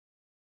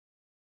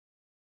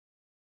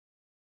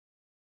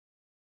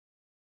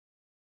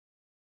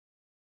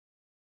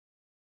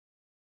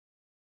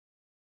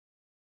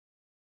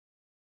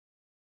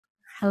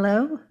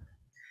Hello.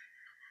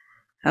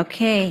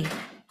 Okay,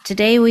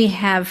 today we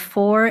have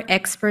 4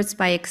 experts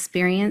by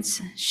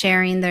experience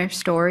sharing their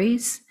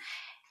stories.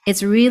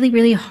 It's really,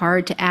 really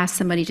hard to ask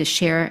somebody to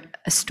share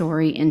a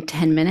story in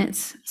 10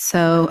 minutes.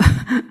 So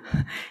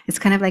it's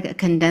kind of like a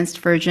condensed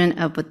version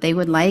of what they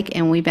would like.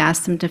 And we've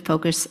asked them to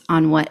focus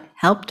on what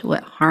helped,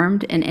 what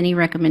harmed, and any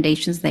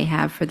recommendations they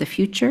have for the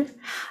future.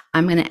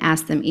 I'm going to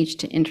ask them each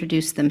to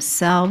introduce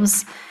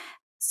themselves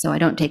so I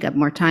don't take up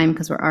more time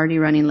because we're already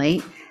running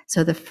late.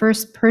 So the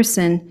first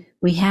person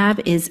we have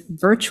is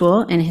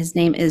virtual, and his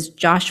name is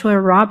Joshua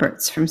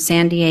Roberts from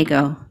San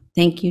Diego.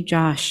 Thank you,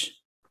 Josh.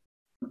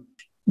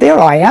 There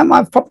I am.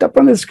 I've popped up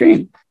on the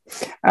screen.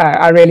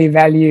 I really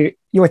value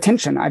your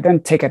attention. I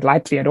don't take it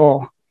lightly at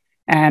all.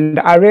 And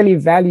I really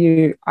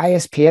value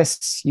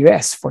ISPS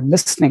US for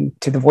listening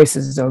to the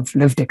voices of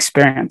lived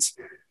experience,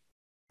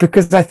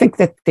 because I think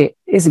that there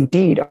is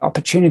indeed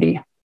opportunity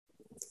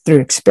through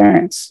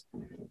experience.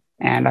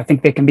 And I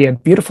think there can be a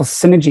beautiful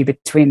synergy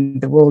between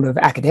the world of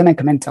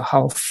academic mental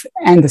health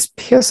and this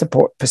peer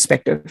support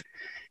perspective.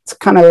 It's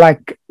kind of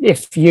like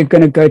if you're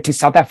going to go to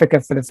South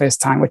Africa for the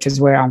first time, which is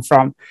where I'm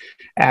from,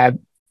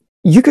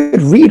 you could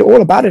read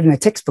all about it in a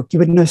textbook. You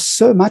would know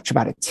so much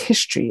about its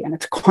history and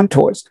its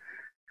contours.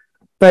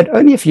 But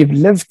only if you've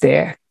lived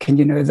there can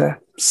you know the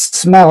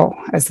smell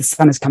as the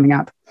sun is coming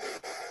up,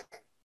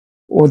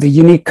 or the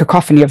unique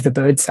cacophony of the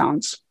bird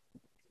sounds.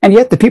 And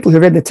yet the people who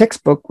read the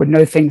textbook would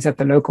know things that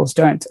the locals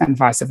don't, and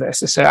vice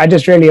versa. So I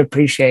just really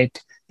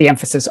appreciate the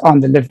emphasis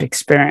on the lived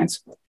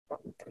experience.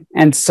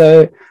 And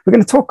so we're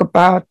going to talk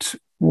about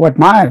what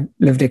my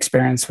lived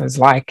experience was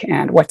like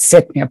and what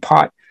set me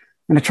apart.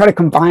 I'm going to try to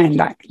combine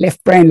like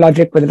left brain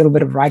logic with a little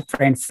bit of right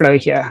brain flow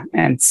here.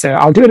 And so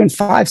I'll do it in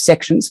 5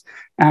 sections,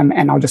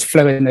 and I'll just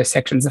flow in those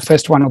sections. The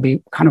first one will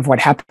be kind of what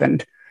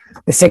happened.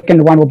 The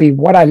second one will be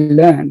what I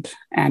learned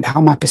and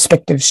how my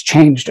perspectives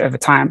changed over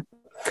time.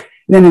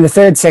 And then in the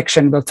third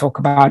section, we'll talk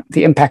about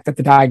the impact that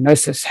the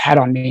diagnosis had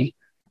on me.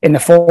 In the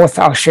fourth,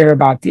 I'll share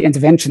about the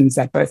interventions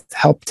that both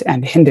helped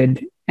and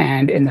hindered.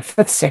 And in the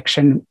fifth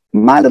section,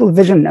 my little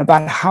vision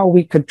about how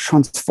we could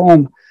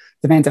transform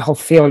the mental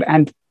health field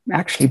and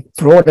actually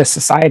broader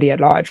society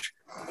at large.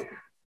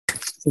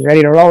 So you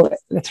ready to roll?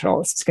 Let's roll.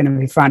 It's going to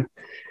be fun.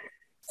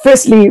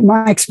 Firstly,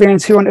 my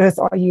experience. Who on earth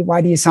are you? Why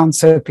do you sound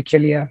so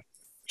peculiar?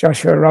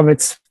 Joshua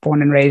Roberts,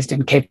 born and raised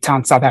in Cape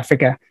Town, South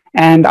Africa.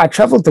 And I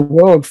traveled the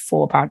world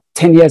for about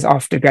 10 years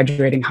after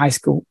graduating high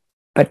school,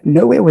 but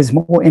nowhere was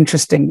more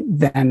interesting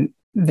than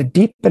the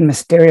deep and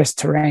mysterious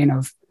terrain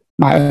of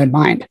my own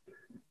mind,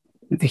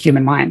 the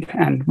human mind.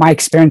 And my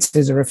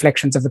experiences are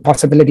reflections of the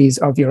possibilities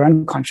of your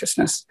own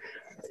consciousness.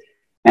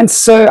 And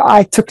so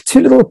I took 2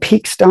 little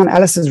peeks down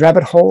Alice's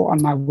rabbit hole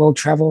on my world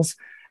travels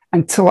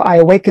until I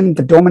awakened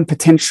the dormant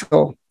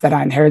potential that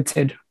I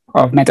inherited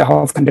of mental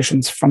health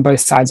conditions from both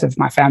sides of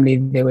my family.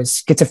 There was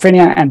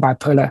schizophrenia and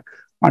bipolar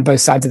on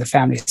both sides of the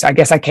family. So I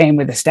guess I came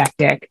with a stacked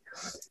deck.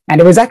 And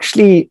it was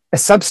actually a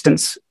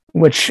substance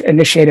which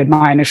initiated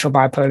my initial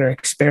bipolar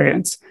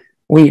experience: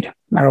 weed,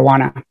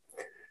 marijuana.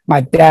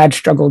 My dad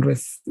struggled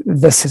with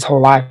this his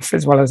whole life,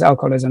 as well as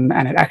alcoholism,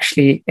 and it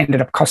actually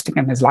ended up costing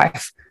him his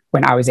life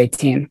when I was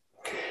 18.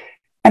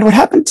 And what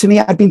happened to me,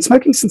 I'd been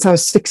smoking since I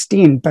was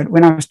 16, but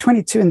when I was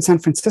 22 in San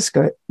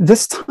Francisco,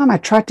 this time I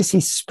tried to see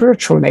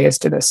spiritual layers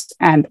to this,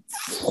 and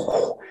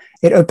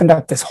it opened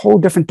up this whole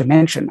different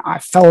dimension. I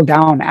fell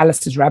down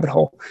Alice's rabbit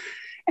hole,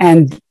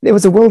 and there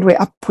was a world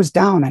where up was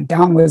down and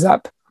down was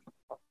up.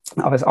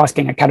 I was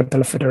asking a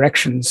caterpillar for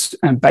directions,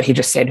 but he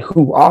just said,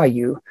 "Who are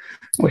you?"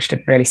 which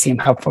didn't really seem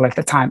helpful at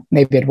the time.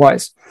 Maybe it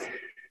was.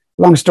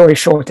 Long story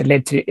short, it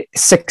led to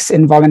 6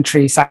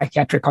 involuntary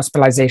psychiatric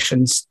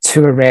hospitalizations,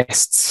 2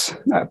 arrests,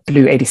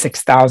 blew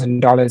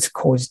 $86,000,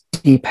 caused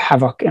deep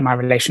havoc in my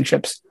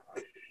relationships.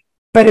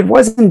 But it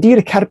was indeed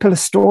a caterpillar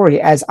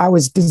story, as I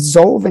was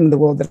dissolving the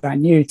world that I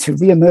knew to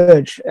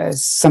reemerge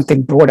as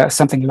something broader,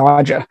 something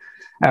larger.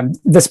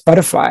 This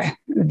butterfly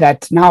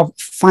that now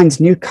finds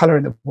new color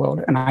in the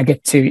world. And I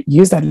get to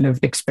use that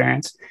lived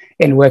experience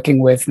in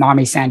working with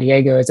NAMI San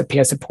Diego as a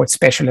peer support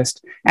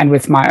specialist, and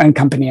with my own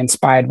company,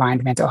 Inspired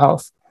Mind Mental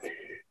Health.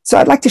 So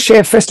I'd like to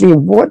share, firstly,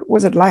 what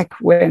was it like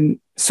when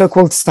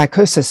so-called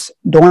psychosis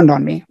dawned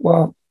on me?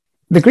 Well,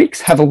 the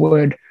Greeks have a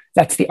word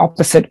that's the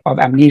opposite of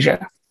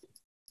amnesia: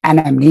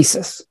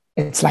 anamnesis.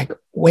 It's like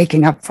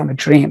waking up from a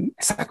dream.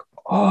 It's like,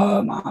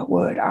 oh my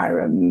word, I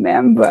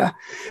remember.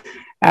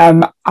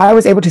 I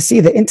was able to see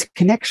the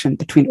interconnection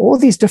between all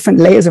these different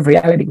layers of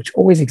reality, which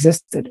always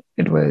existed.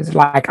 It was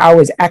like I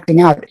was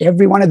acting out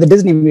every one of the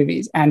Disney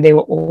movies, and they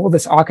were all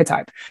this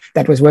archetype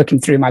that was working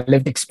through my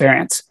lived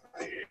experience.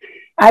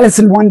 Alice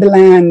in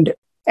Wonderland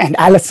and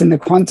Alice in the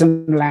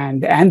Quantum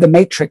Land and The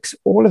Matrix,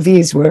 all of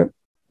these were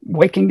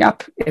waking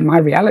up in my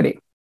reality.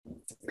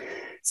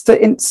 So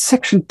in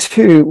section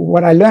 2,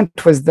 what I learned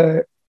was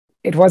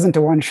it wasn't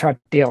a one-shot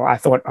deal. I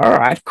thought, all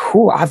right,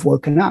 cool, I've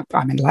woken up,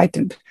 I'm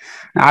enlightened.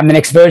 I'm the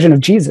next version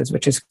of Jesus,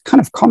 which is kind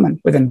of common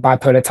within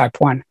bipolar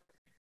type 1.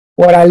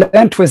 What I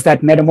learned was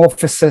that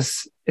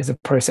metamorphosis is a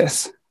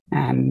process,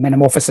 and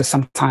metamorphosis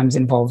sometimes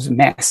involves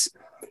mess.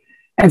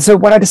 And so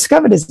what I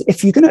discovered is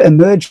if you're going to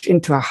emerge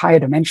into a higher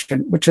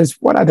dimension, which is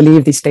what I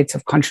believe these states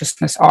of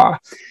consciousness are,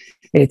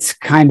 it's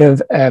kind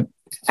of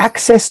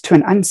access to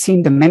an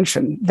unseen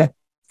dimension that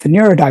the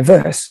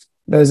neurodiverse,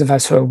 those of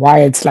us who are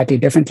wired slightly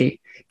differently,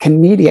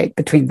 can mediate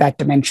between that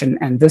dimension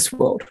and this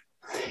world.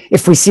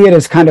 If we see it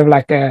as kind of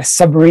like a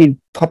submarine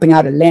popping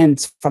out a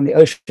lens from the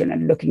ocean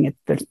and looking at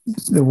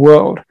the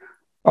world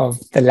of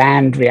the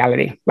land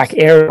reality, like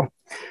Ariel,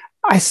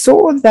 I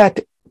saw that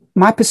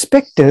my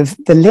perspective,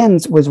 the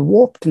lens was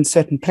warped in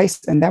certain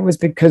places, and that was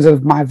because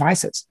of my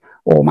vices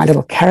or my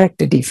little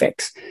character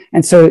defects.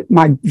 And so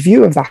my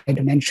view of the high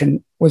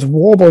dimension was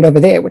warbled over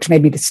there, which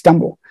made me to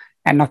stumble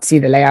and not see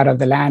the layout of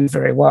the land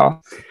very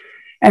well.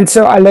 And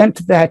so I learned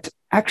that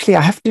actually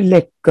I have to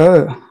let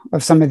go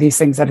of some of these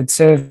things that had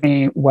served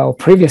me well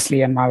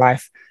previously in my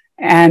life.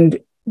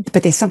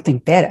 But there's something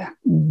better.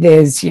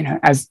 There's, in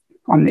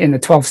the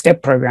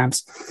 12-step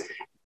programs,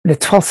 the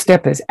 12th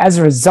step is, as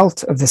a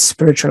result of this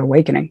spiritual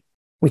awakening,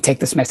 we take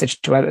this message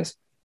to others.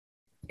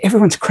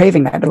 Everyone's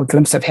craving that little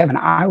glimpse of heaven.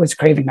 I was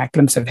craving that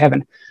glimpse of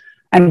heaven.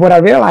 And what I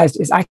realized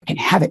is I can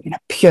have it in a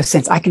pure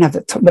sense. I can have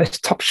the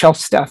top shelf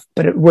stuff,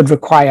 but it would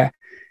require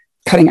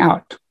cutting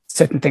out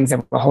certain things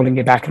that were holding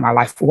me back in my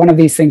life. One of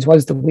these things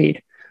was the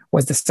weed,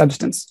 was the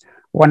substance.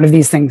 One of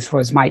these things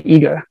was my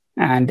ego.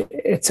 And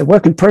it's a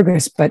work in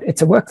progress, but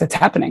it's a work that's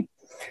happening.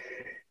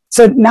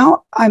 So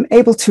now I'm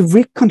able to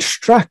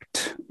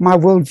reconstruct my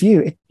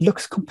worldview. It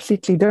looks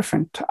completely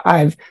different.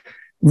 I've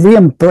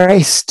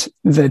re-embraced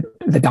the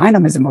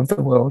dynamism of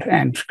the world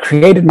and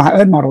created my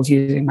own models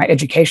using my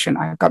education.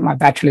 I got my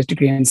bachelor's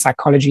degree in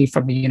psychology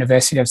from the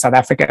University of South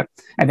Africa,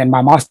 and then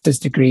my master's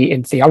degree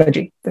in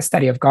theology, the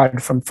study of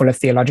God, from Fuller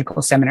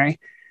Theological Seminary.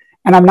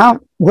 And I'm now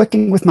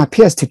working with my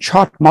peers to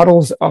chart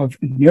models of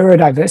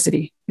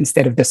neurodiversity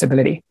instead of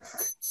disability.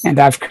 And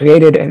I've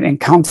created an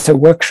encounter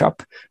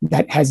workshop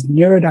that has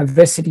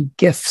neurodiversity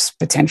gifts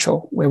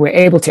potential, where we're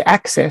able to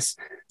access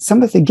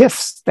some of the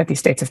gifts that these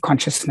states of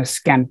consciousness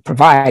can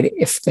provide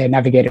if they're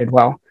navigated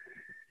well.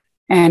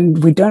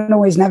 And we don't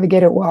always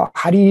navigate it well.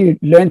 How do you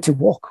learn to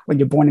walk when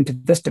you're born into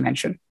this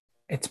dimension?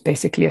 It's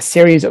basically a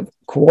series of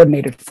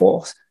coordinated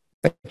falls,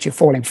 but you're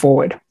falling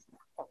forward.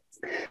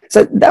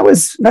 So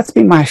that's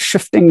been my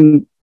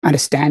shifting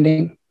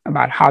understanding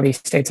about how these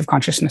states of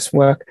consciousness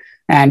work.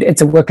 And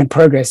it's a work in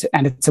progress,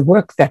 and it's a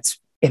work that's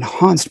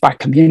enhanced by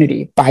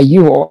community, by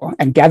you all,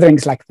 and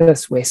gatherings like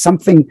this, where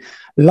something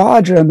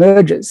larger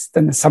emerges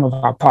than the sum of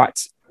our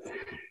parts.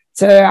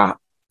 So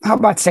how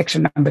about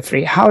section number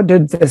 3? How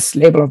did this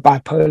label of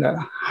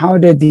bipolar, how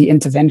did the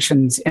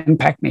interventions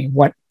impact me?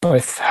 What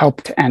both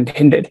helped and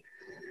hindered?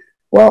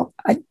 Well,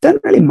 I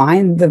don't really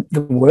mind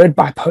the word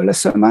bipolar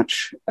so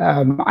much.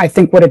 I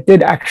think what it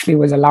did actually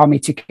was allow me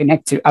to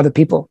connect to other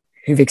people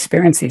who've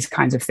experienced these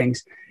kinds of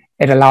things.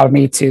 It allowed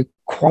me to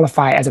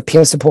qualify as a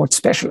peer support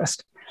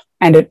specialist.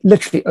 And it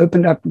literally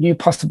opened up new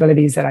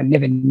possibilities that I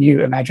never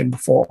knew imagined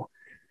before.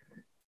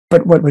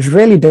 But what was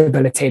really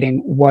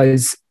debilitating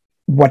was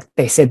what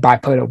they said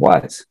bipolar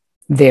was.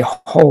 Their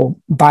whole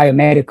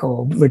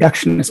biomedical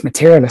reductionist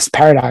materialist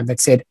paradigm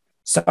that said,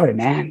 sorry,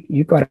 man,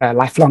 you've got a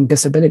lifelong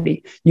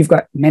disability. You've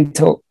got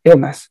mental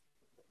illness.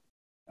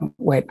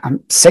 Wait,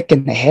 I'm sick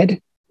in the head.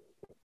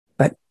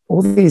 But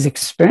all these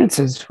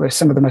experiences were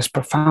some of the most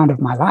profound of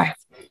my life.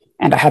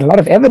 And I had a lot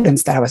of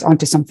evidence that I was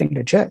onto something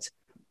legit.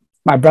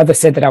 My brother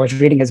said that I was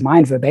reading his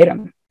mind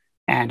verbatim.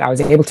 And I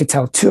was able to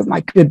tell 2 of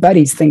my good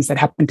buddies things that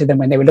happened to them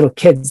when they were little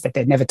kids that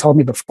they'd never told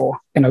me before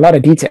in a lot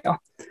of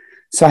detail.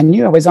 So I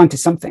knew I was onto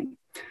something.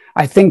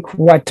 I think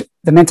what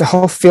the mental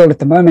health field at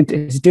the moment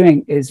is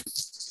doing is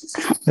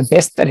the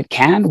best that it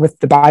can with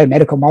the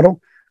biomedical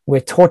model.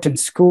 We're taught in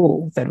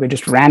school that we're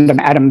just random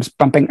atoms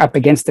bumping up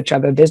against each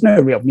other. There's no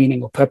real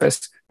meaning or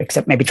purpose,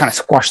 except maybe trying to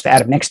squash the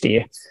atom next to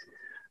you.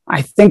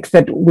 I think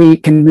that we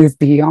can move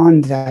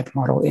beyond that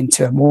model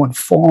into a more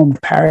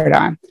informed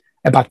paradigm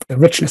about the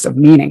richness of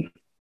meaning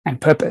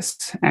and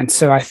purpose. And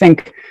so I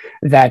think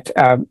that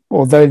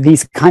although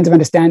these kinds of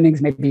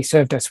understandings maybe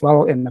served us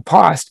well in the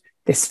past,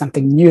 there's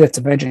something new that's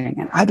emerging.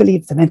 And I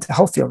believe the mental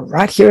health field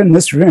right here in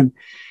this room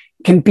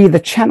can be the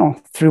channel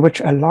through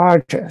which a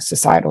larger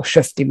societal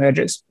shift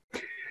emerges.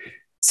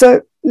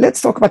 So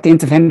let's talk about the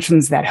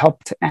interventions that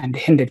helped and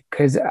hindered,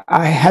 because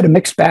I had a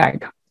mixed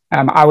bag.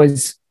 I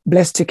was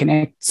blessed to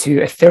connect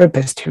to a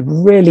therapist who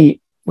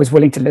really was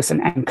willing to listen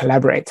and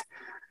collaborate.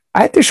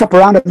 I had to shop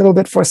around a little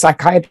bit for a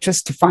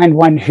psychiatrist to find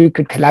one who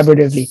could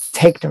collaboratively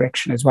take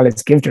direction as well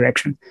as give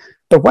direction.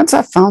 But once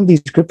I found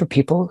these group of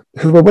people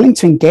who were willing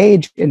to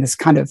engage in this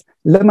kind of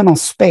liminal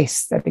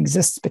space that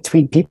exists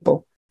between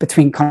people,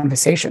 between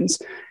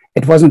conversations,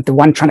 it wasn't the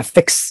one trying to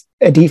fix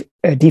a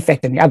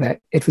defect in the other.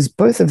 It was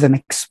both of them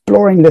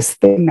exploring this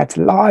thing that's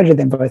larger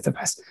than both of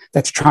us,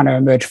 that's trying to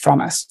emerge from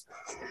us.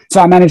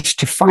 So I managed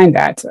to find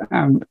that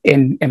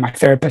in my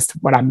therapist.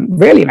 What I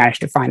really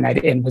managed to find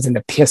that in was in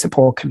the peer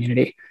support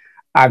community.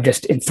 I'm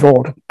just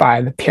enthralled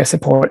by the peer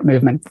support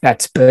movement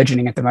that's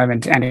burgeoning at the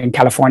moment. And in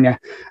California,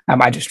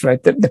 I just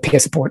wrote the peer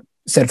support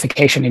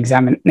certification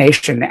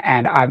examination,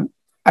 and I'm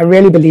I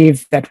really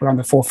believe that we're on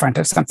the forefront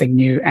of something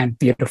new and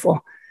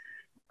beautiful.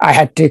 I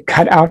had to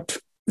cut out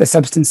the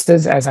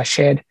substances as I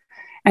shared.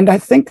 And I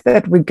think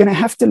that we're going to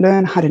have to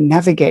learn how to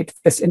navigate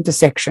this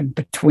intersection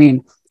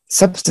between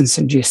substance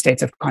induced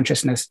states of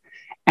consciousness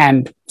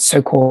and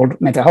so called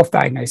mental health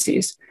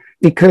diagnoses,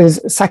 because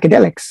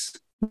psychedelics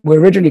were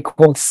originally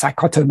called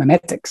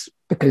psychotomimetics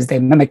because they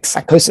mimicked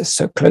psychosis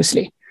so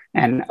closely.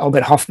 And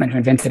Albert Hoffman, who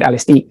invented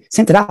LSD,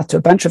 sent it out to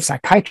a bunch of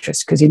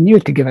psychiatrists because he knew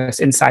it could give us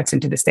insights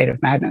into the state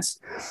of madness.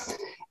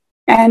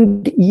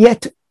 And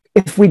yet,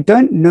 if we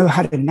don't know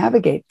how to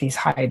navigate these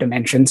higher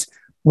dimensions,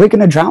 we're going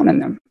to drown in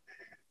them.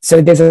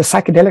 So there's a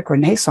psychedelic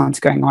renaissance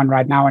going on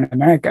right now in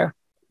America.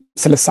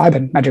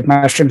 Psilocybin, magic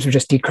mushrooms, were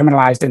just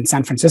decriminalized in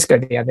San Francisco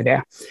the other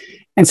day.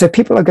 And so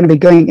people are going to be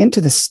going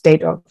into the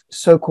state of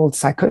so-called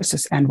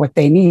psychosis. And what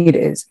they need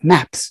is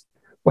maps.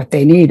 What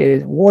they need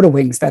is water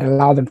wings that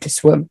allow them to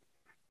swim.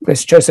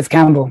 As Joseph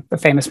Campbell, the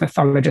famous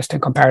mythologist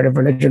and comparative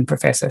religion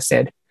professor,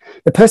 said,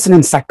 the person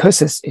in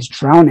psychosis is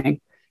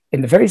drowning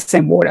in the very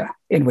same water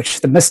in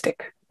which the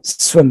mystic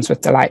swims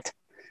with delight.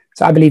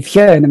 So I believe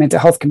here in the mental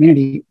health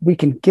community, we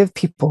can give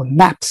people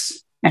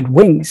maps and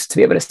wings to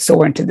be able to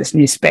soar into this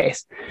new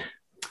space.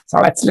 So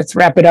let's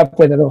wrap it up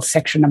with a little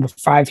section number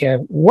 5 here.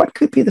 What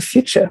could be the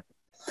future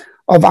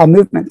of our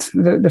movement,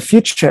 the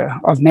future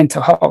of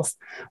mental health?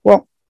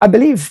 Well, I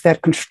believe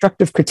that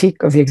constructive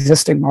critique of the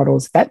existing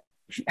models, that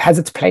has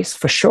its place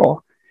for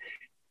sure.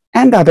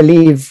 And I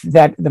believe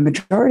that the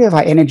majority of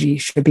our energy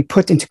should be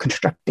put into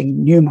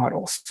constructing new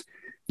models.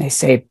 They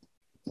say,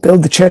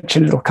 build the church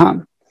and it'll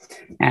come.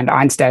 And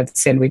Einstein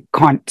said we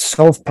can't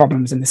solve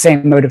problems in the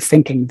same mode of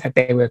thinking that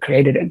they were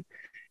created in.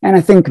 And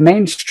I think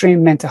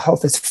mainstream mental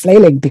health is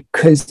flailing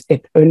because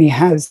it only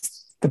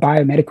has the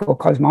biomedical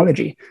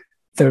cosmology,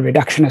 the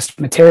reductionist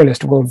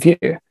materialist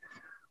worldview.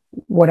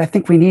 What I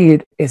think we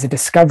need is a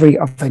discovery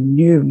of a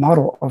new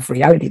model of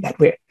reality, that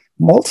we're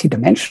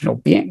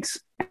multidimensional beings.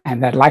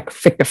 And that, like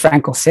Viktor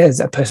Frankl says,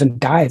 a person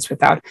dies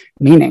without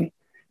meaning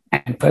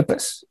and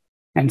purpose.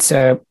 And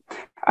so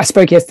I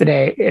spoke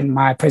yesterday in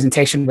my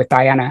presentation with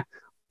Diana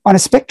on a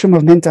spectrum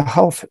of mental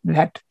health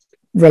that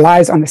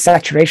relies on the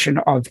saturation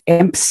of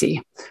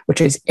empathy,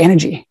 which is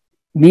energy,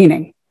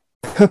 meaning,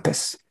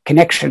 purpose,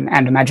 connection,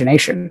 and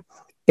imagination.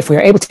 If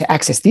we're able to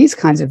access these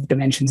kinds of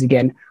dimensions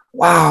again,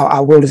 wow,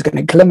 our world is going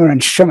to glimmer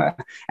and shimmer,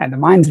 and the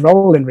mind's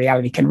role in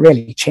reality can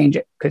really change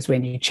it. Because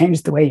when you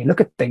change the way you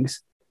look at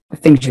things, the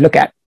things you look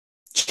at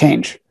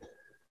change.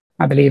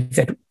 I believe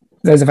that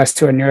those of us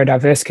who are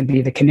neurodiverse can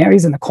be the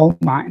canaries in the coal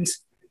mines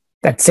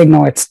that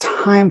signal it's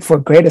time for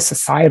greater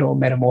societal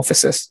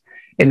metamorphosis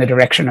in the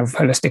direction of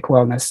holistic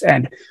wellness.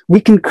 And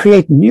we can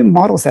create new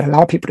models that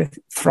allow people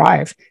to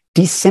thrive,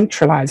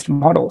 decentralized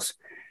models.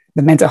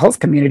 The mental health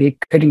community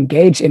could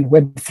engage in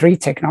Web3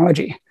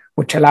 technology,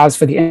 which allows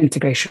for the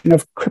integration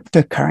of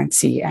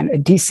cryptocurrency and a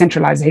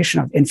decentralization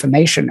of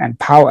information and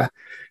power,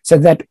 so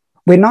that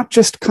we're not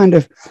just kind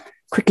of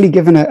quickly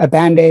given a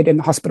Band-Aid in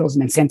the hospitals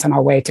and then sent on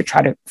our way to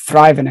try to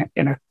thrive in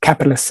a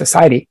capitalist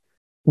society.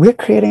 We're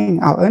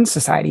creating our own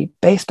society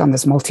based on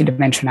this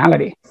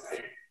multidimensionality.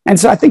 And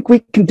so I think we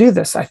can do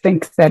this. I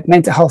think that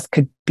mental health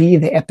could be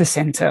the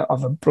epicenter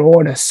of a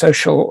broader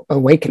social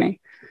awakening,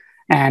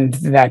 and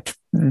that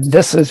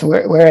this is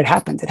where it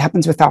happens. It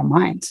happens with our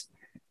minds.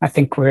 I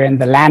think we're in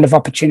the land of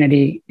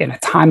opportunity, in a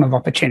time of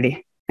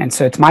opportunity. And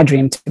so it's my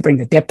dream to bring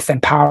the depth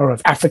and power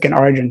of African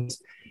origins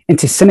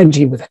into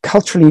synergy with the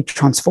culturally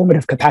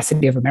transformative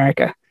capacity of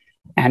America,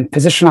 and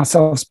position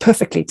ourselves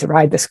perfectly to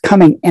ride this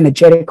coming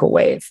energetical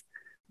wave,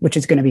 which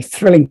is going to be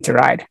thrilling to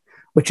ride,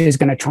 which is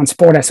going to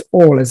transport us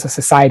all as a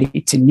society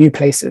to new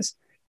places,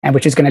 and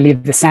which is going to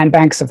leave the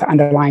sandbanks of the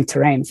underlying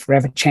terrain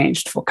forever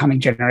changed for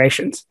coming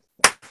generations.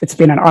 It's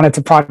been an honor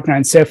to partner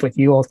and surf with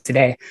you all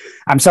today.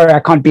 I'm sorry I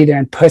can't be there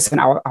in person.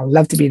 I'll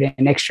love to be there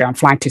next year. I'm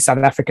flying to South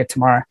Africa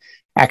tomorrow,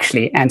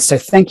 actually. And so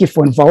thank you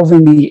for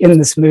involving me in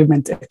this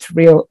movement. It's a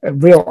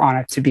real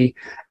honor to be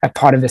a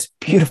part of this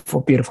beautiful,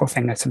 beautiful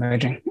thing that's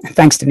emerging. And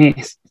thanks,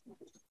 Denise,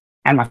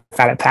 and my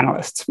fellow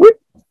panelists. Woo!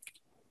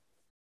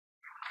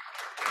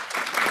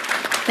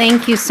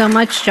 Thank you so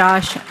much,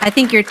 Josh. I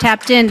think you're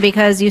tapped in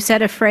because you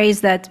said a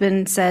phrase that's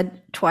been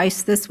said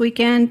twice this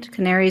weekend,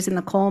 canaries in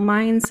the coal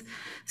mines.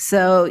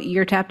 So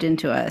you're tapped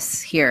into us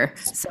here.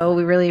 So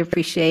we really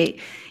appreciate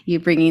you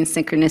bringing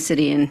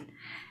synchronicity in.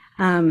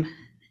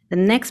 The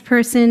next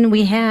person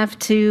we have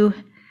to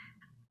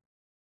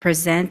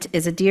present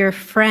is a dear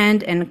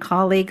friend and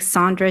colleague,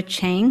 Sandra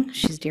Chang.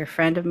 She's a dear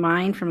friend of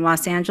mine from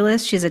Los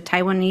Angeles. She's a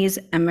Taiwanese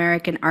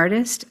American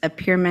artist, a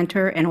peer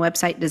mentor and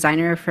website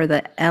designer for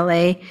the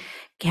LA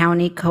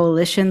County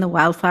Coalition, the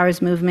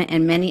Wildflowers Movement,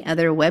 and many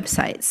other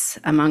websites,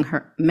 among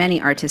her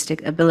many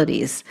artistic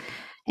abilities.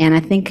 And I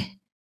think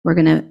we're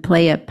going to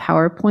play a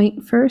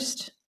PowerPoint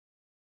first.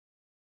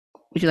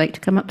 Would you like to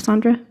come up,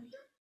 Sandra?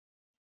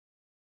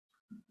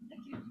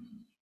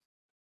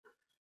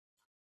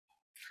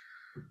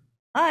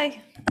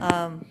 Hi,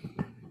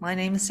 my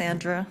name is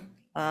Sandra,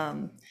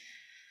 let's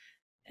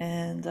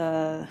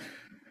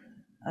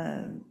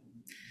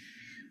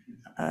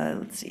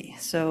see.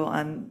 So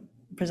I'm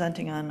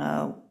presenting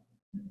on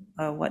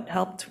what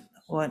helped,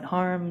 what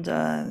harmed,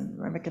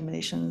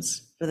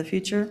 recommendations for the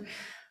future.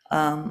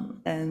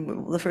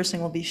 And the first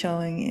thing we'll be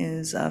showing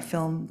is a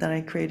film that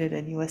I created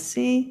at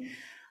USC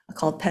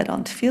called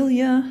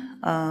Pedantophilia.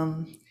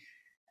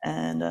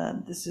 And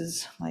this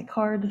is my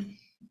card.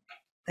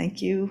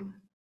 Thank you,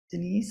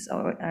 Denise.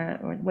 Or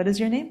what is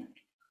your name?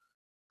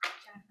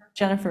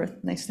 Jennifer. Jennifer,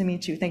 nice to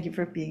meet you. Thank you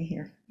for being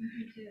here. You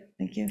too.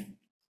 Thank you.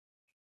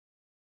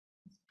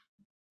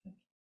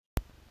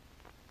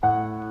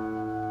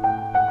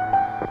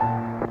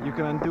 You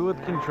can undo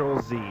with Control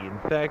Z. In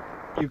fact,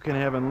 you can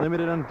have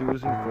unlimited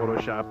undos in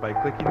Photoshop by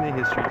clicking the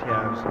history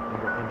tabs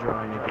and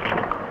drawing again.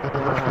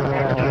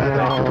 Back to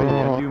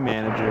the undo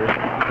manager,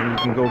 and you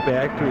can go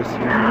back to a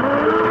series of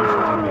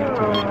modifications you made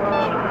to an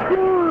image.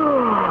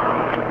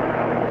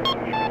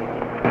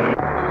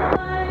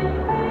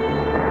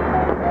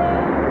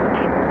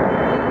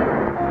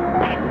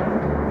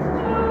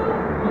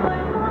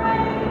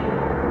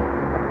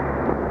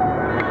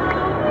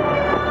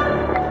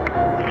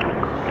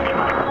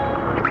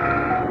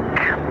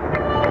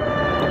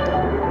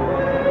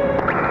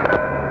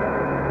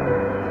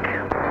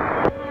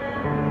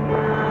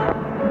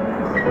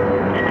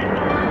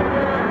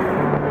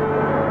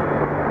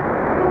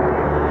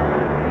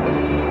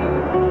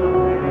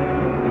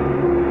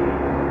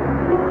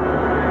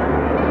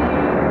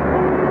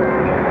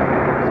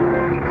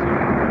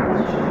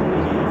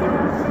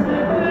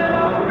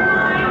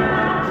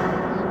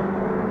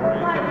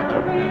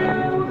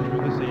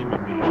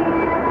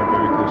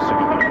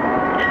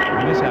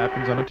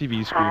 On a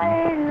TV screen,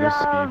 you'll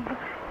see.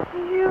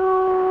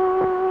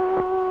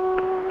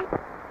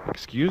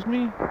 Excuse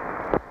me?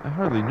 I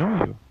hardly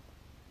know you.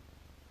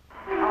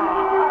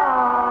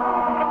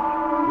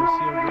 You'll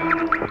see a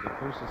rainbow where the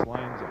closest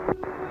lines are.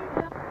 I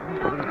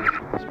don't believe this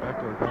with the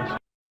speckle across.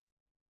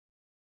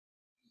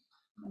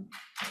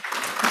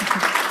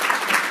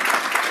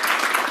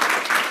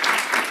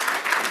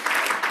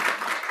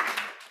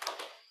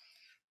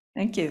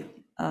 Thank you.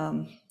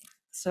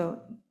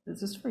 So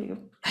this is for you.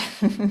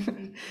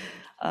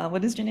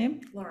 What is your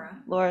name?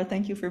 Laura. Laura,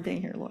 thank you for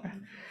being here, Laura.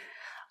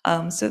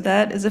 So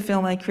that is a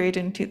film I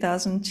created in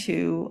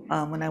 2002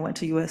 when I went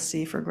to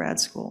USC for grad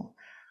school.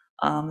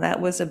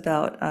 That was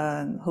about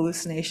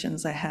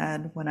hallucinations I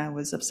had when I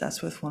was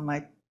obsessed with one of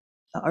my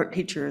art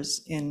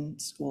teachers in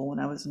school when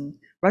I was in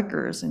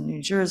Rutgers in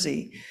New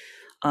Jersey.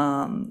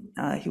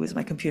 He was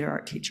my computer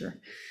art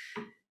teacher.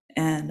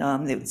 And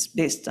it was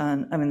based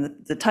on, I mean,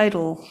 the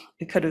title,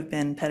 it could have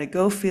been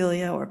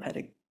pedagophilia or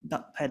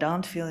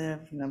pedantophilia,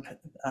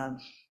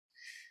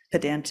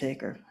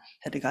 pedantic or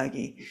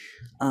pedagogy.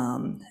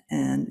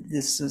 And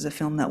this was a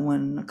film that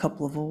won a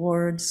couple of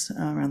awards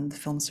around the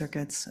film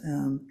circuits.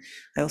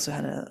 I also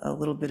had a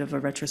little bit of a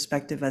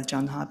retrospective at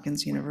Johns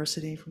Hopkins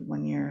University for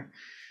 1 year.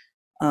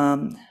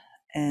 And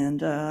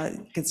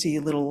you can see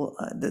a little,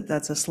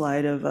 that's a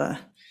slide of,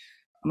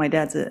 my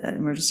dad's an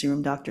emergency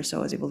room doctor, so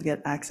I was able to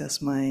get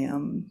access my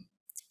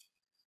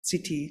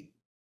CT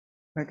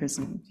records,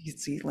 and you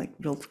can see like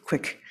real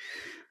quick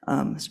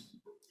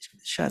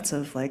shots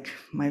of like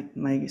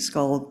my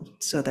skull,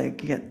 so that I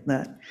could get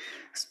that.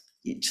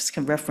 You just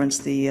can reference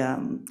the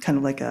kind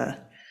of like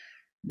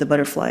the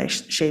butterfly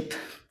shape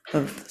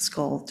of the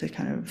skull to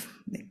kind of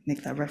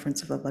make that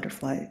reference of a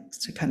butterfly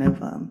to kind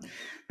of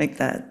make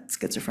that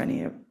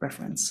schizophrenia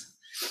reference.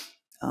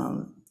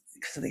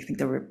 Because they think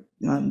there were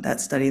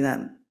that study that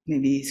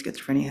maybe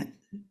schizophrenia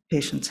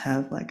patients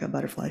have like a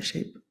butterfly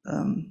shape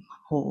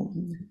hole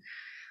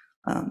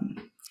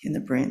in the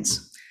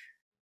brains.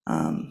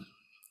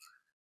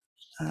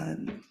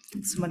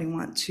 Somebody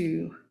want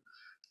to,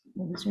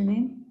 what is your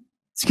name?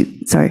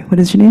 Sorry, what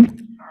is your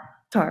name?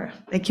 Tara.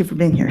 Thank you for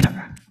being here,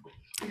 Tara.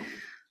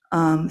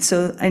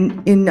 So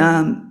in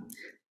I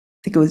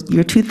think it was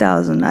year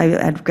 2000, I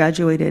had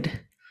graduated.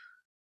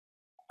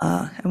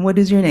 And what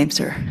is your name,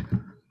 sir?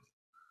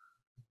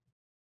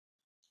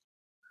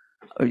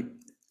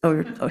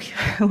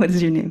 What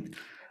is your name?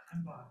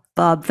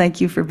 Bob,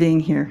 thank you for being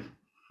here.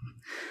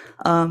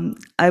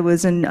 I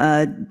was in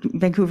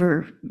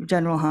Vancouver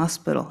General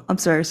Hospital. I'm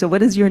sorry, so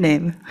what is your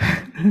name?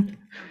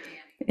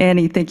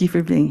 Annie, thank you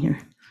for being here.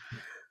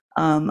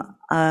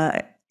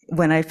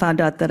 When I found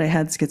out that I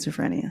had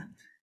schizophrenia,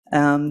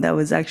 that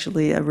was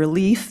actually a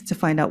relief to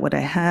find out what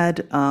I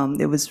had.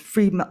 It was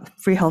free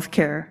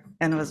healthcare,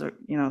 and it was,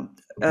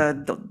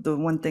 the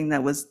one thing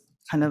that was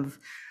kind of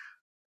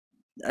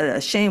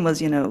a shame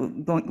was,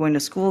 going to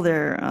school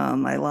there.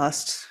 I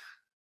lost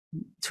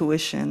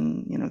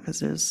tuition,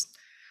 because it's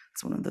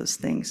one of those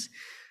things.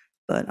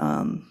 But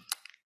at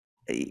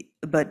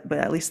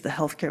least the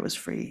healthcare was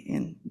free.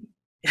 And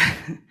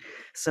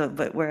so,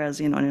 but whereas,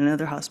 in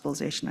another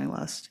hospitalization, I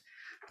lost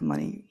the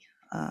money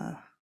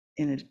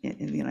in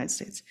the United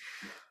States.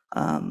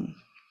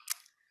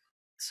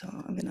 So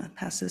I'm going to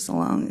pass this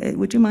along.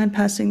 Would you mind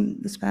passing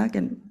this back?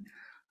 And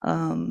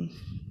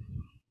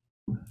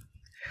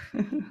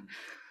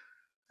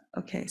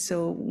okay,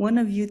 so one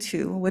of you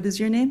two, what is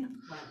your name?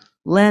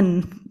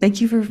 Len.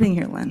 Thank you for being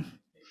here, Len.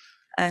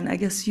 And I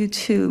guess you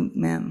too,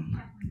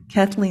 ma'am.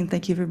 Kathleen,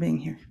 thank you for being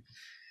here.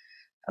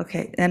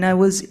 Okay, and I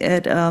was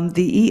at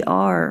the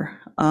ER.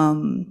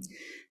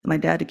 My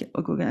dad,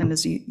 again,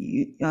 is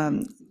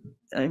an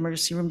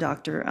emergency room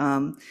doctor.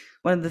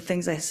 One of the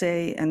things I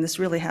say, and this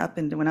really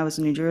happened when I was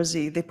in New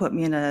Jersey, they put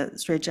me in a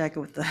straitjacket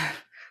with the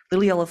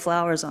little yellow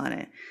flowers on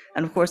it.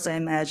 And of course I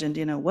imagined,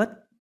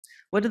 what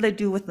do they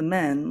do with the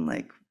men?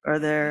 Like, are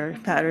there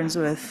patterns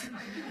with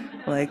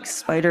like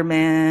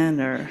Spider-Man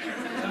or,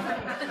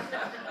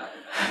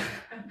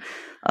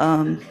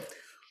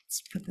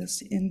 let's put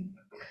this in,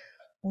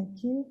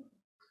 thank you.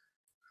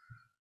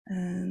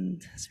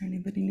 And is there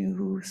anybody new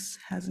who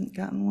hasn't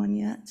gotten one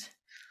yet?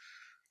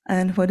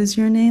 And what is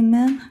your name,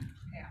 ma'am?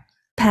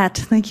 Pat,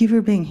 thank you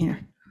for being here.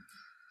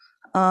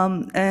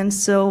 And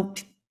so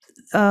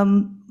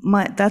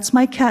that's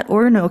my cat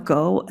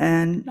Orinoco,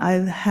 and I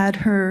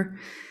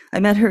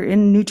met her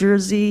in New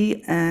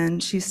Jersey,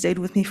 and she stayed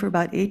with me for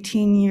about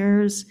 18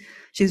 years.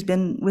 She's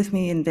been with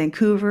me in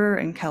Vancouver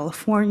and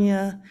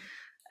California,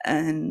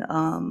 and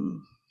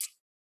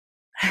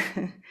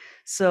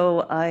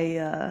so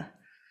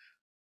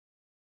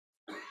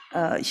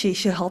she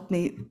helped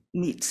me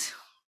meet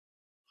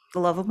the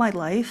love of my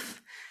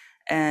life.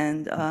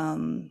 And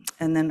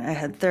then I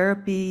had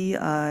therapy.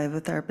 I have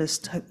a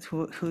therapist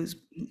who's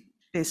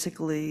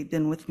basically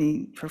been with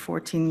me for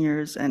 14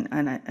 years, and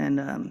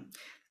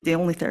the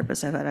only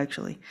therapist I've had,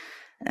 actually.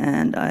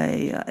 And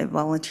I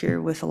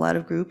volunteer with a lot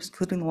of groups,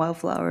 including the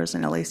Wildflowers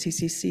and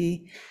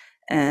LACCC,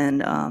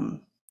 and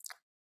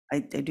I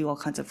do all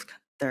kinds of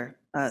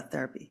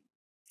therapy.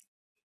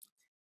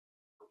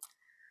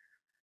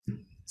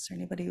 Is there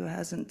anybody who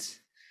hasn't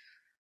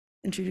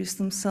introduced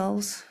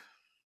themselves?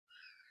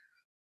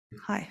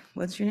 Hi,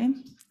 what's your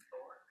name?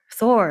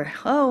 Thor.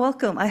 Oh,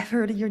 welcome. I've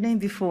heard your name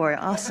before.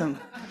 Awesome.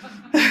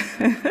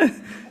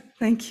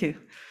 Thank you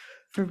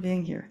for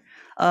being here.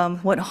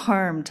 What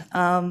harmed?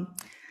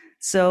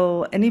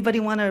 So anybody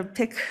want to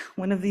pick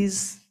one of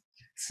these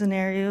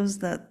scenarios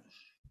that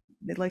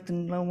they'd like to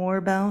know more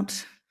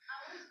about?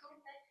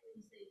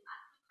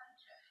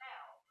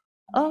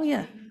 Oh,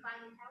 yeah.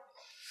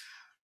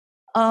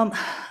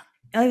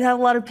 I have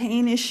a lot of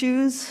pain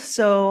issues,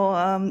 so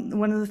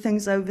one of the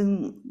things I've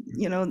been,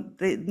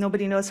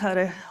 nobody knows how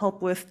to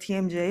help with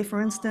TMJ, for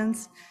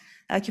instance.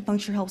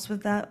 Acupuncture helps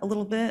with that a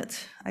little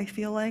bit, I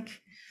feel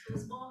like.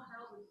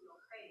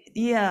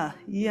 Yeah.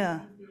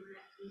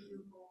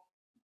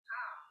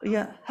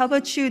 How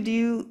about you? Do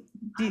you?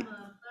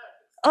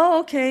 Oh,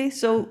 okay.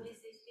 So.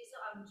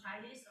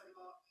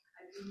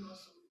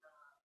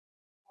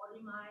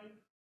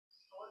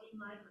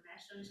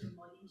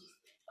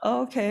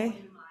 Okay.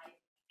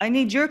 I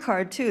need your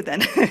card too,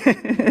 then.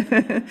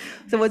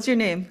 So what's your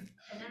name?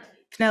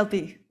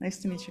 Penelope. Nice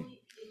to meet you.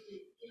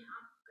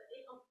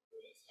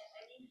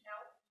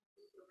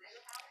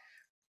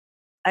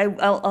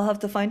 I'll have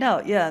to find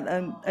out.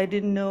 Yeah, I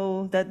didn't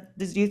know that.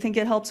 Do you think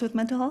it helps with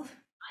mental health?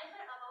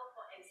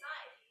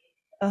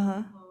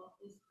 Uh-huh.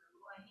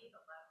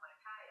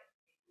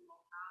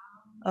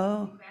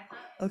 Oh,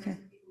 okay.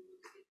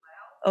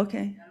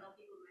 Okay.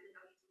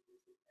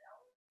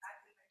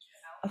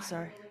 I'm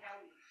sorry.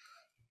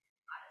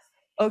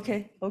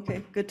 Okay,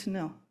 good to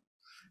know.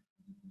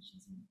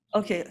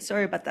 Okay,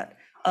 sorry about that.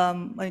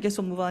 I guess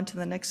we'll move on to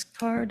the next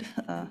card.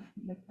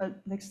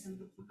 Next.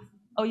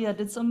 Oh yeah,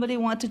 did somebody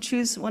want to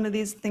choose one of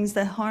these things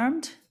that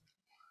harmed?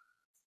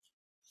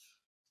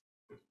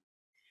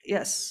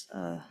 Yes.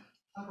 Talk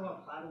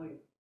about bottling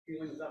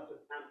feelings up with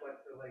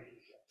complex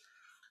relationships.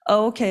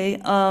 Oh,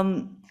 okay.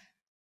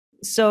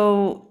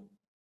 So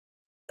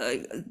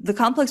the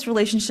complex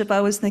relationship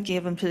I was thinking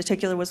of in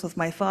particular was with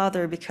my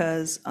father,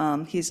 because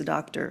he's a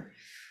doctor.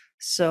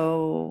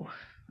 So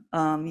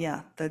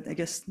yeah, I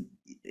guess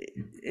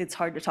it's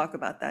hard to talk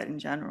about that in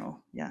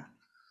general. Yeah.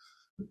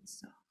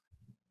 So,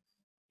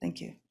 thank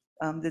you.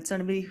 Did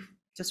somebody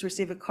just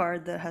receive a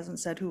card that hasn't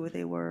said who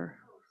they were?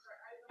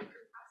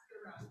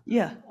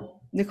 Yeah,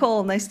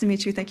 Nicole, nice to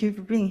meet you. Thank you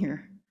for being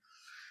here.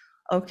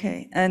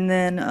 Okay, and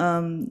then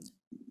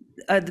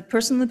the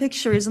person in the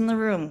picture is in the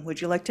room. Would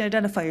you like to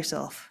identify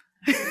yourself?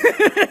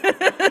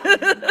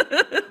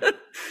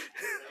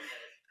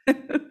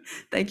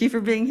 Thank you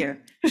for being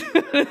here.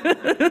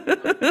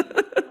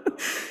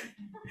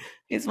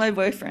 He's my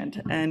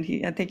boyfriend, and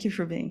thank you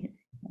for being here.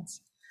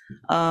 Yes.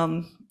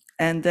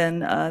 And then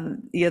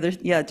the other,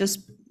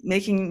 just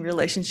making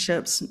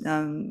relationships,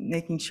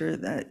 making sure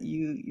that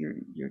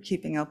you're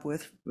keeping up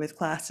with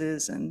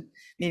classes and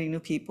meeting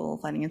new people,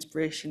 finding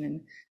inspiration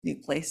in new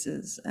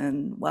places.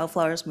 And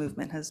Wildflowers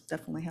movement has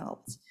definitely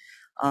helped.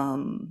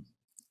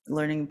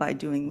 Learning by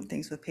doing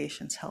things with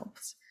patients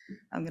helps.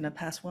 I'm going to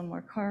pass one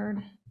more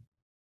card.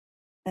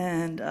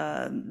 And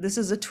this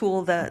is a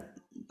tool that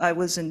I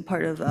was in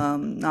part of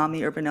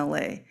NAMI Urban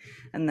LA,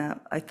 and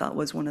that I thought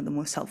was one of the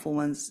most helpful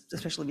ones,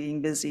 especially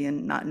being busy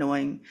and not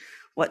knowing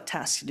what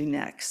tasks to do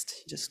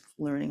next, just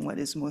learning what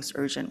is most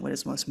urgent, what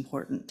is most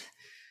important.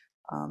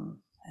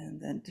 And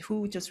then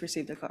who just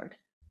received a card?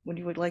 Would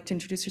you like to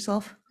introduce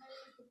yourself?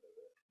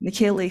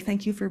 Michaeli,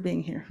 thank you for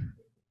being here.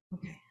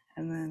 Okay,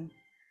 and then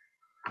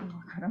one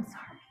more card, I'm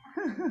sorry.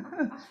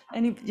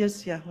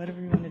 Yeah,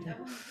 whatever you want to do.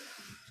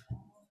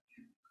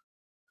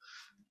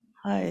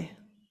 Hi,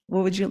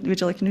 would you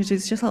like to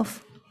introduce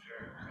yourself?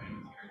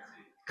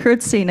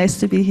 Curtsy, nice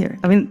to be here.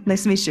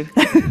 Nice to meet you.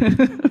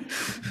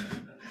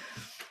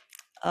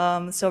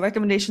 So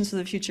recommendations for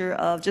the future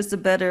of just a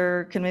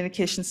better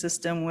communication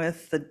system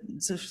with the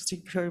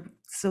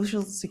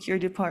Social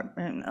Security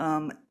Department.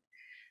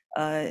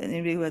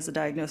 Anybody who has a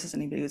diagnosis,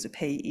 anybody who's a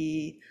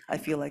payee, I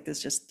feel like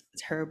there's just a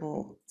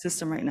terrible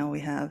system right now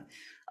we have.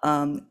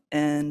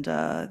 And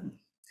I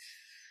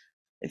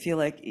feel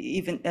like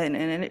even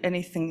and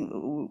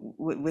anything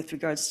with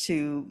regards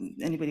to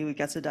anybody who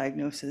gets a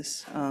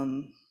diagnosis,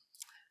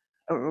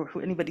 or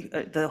anybody,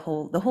 the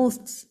whole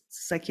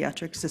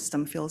psychiatric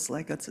system feels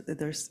like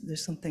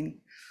there's something.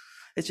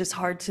 It's just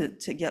hard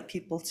to get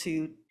people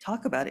to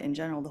talk about it in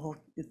general.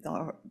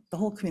 The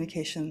whole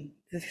communication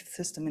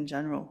system in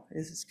general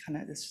is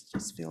kind of, this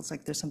just feels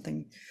like there's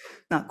something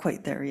not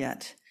quite there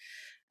yet,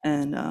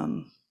 and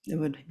it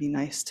would be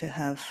nice to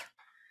have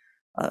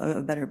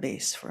a better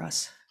base for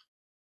us.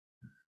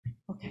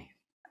 Okay,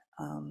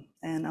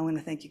 and I want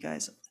to thank you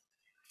guys.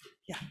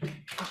 Yeah. Okay.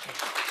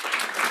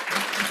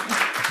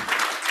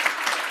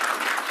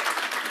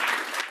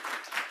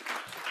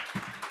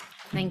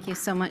 Thank you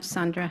so much,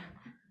 Sandra.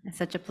 It's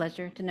such a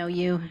pleasure to know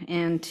you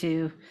and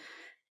to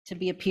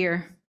be a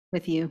peer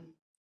with you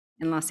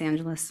in Los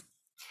Angeles.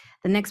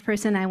 The next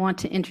person I want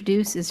to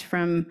introduce is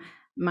from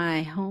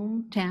my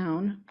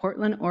hometown,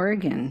 Portland,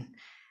 Oregon.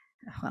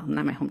 Well,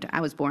 not my hometown.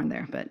 I was born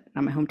there, but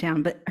not my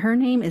hometown. But her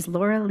name is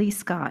Laura Lee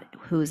Scott,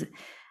 who's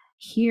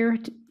here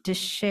to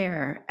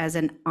share as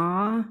an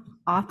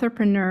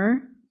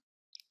authorpreneur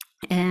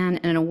and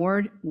an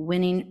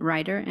award-winning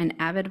writer and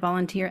avid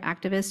volunteer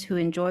activist who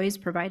enjoys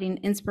providing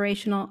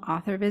inspirational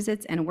author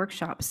visits and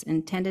workshops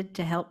intended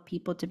to help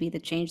people to be the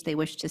change they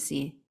wish to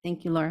see.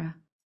 Thank you, Laura.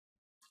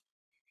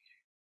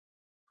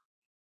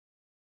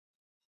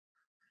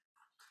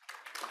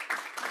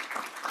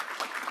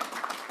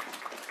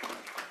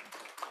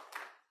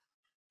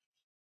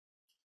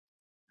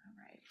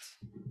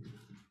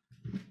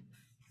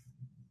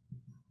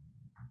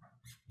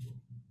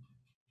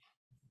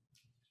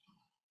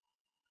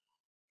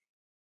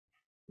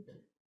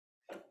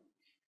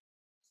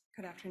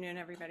 Good afternoon,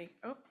 everybody.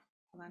 Oh,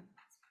 hold on.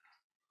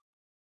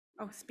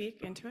 Oh,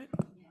 speak into it?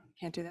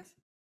 Can't do this?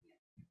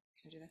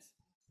 Can I do this?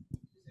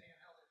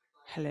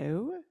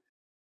 Hello?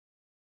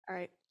 All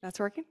right, that's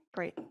working?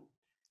 Great.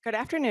 Good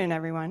afternoon,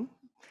 everyone.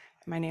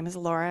 My name is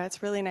Laura.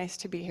 It's really nice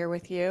to be here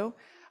with you.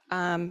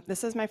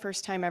 This is my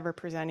first time ever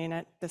presenting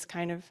at this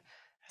kind of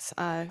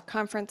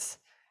conference.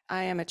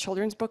 I am a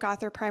children's book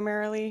author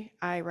primarily.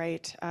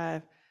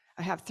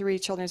 I have 3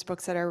 children's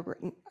books that are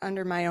written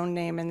under my own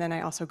name, and then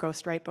I also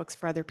ghostwrite books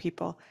for other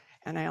people,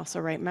 and I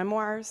also write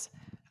memoirs.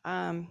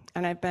 And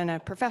I've been a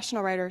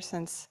professional writer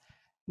since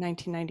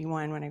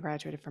 1991 when I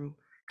graduated from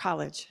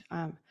college.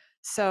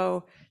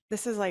 So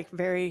this is like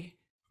very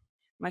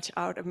much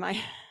out of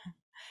my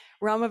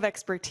realm of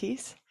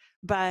expertise,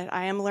 but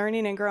I am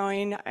learning and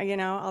growing,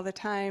 all the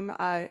time.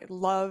 I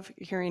love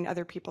hearing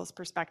other people's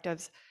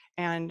perspectives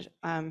and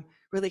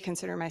really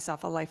consider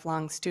myself a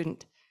lifelong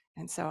student.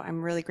 And so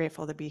I'm really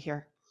grateful to be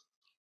here.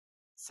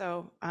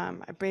 So I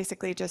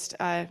basically just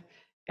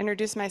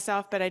introduced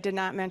myself, but I did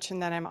not mention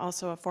that I'm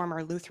also a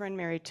former Lutheran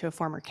married to a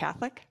former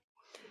Catholic.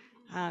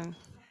 I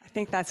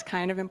think that's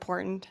kind of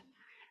important.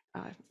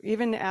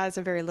 Even as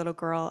a very little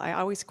girl, I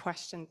always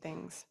questioned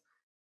things,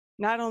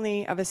 not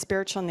only of a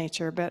spiritual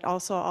nature, but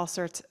also all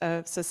sorts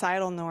of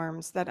societal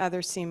norms that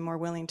others seem more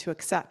willing to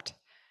accept.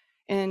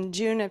 In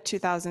June of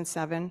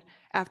 2007,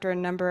 after a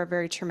number of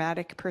very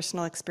traumatic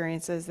personal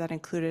experiences that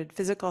included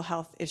physical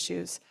health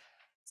issues,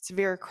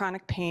 severe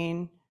chronic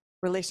pain,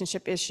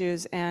 relationship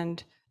issues,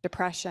 and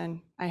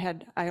depression, I'm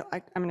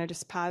going to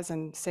just pause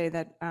and say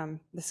that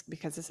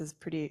because this is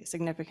pretty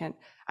significant.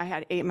 I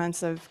had 8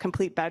 months of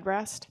complete bed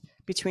rest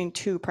between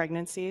 2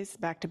 pregnancies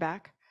back to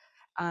back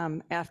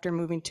after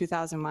moving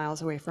 2,000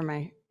 miles away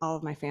from all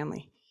of my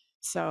family.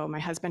 So my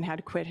husband had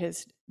to quit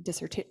his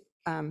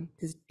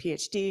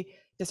PhD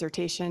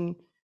dissertation,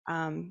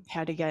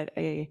 had to get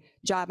a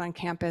job on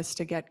campus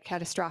to get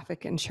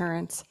catastrophic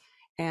insurance,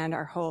 and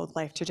our whole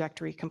life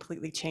trajectory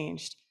completely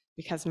changed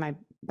because of my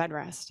bed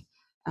rest.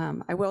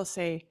 I will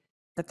say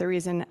that the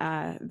reason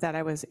that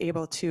I was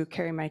able to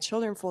carry my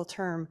children full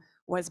term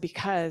was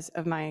because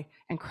of my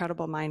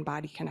incredible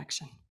mind-body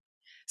connection.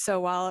 So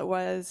while it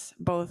was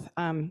both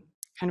kind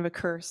of a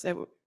curse,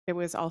 it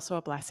was also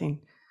a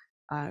blessing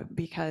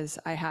because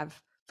I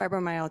have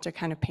fibromyalgia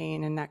kind of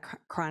pain and that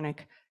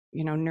chronic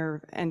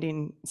nerve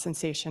ending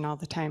sensation all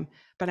the time,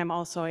 but I'm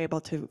also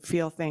able to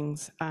feel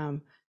things,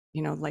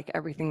 like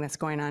everything that's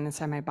going on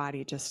inside my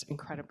body just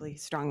incredibly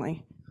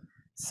strongly.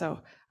 So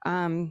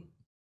I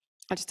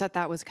just thought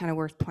that was kind of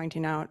worth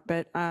pointing out.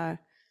 But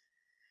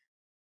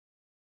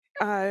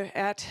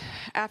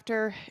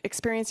after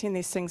experiencing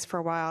these things for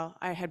a while,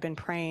 I had been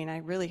praying. I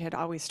really had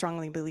always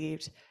strongly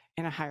believed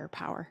in a higher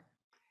power,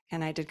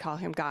 and I did call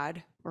him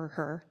God or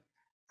her,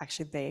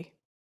 actually they.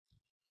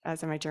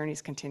 as my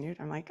journeys continued.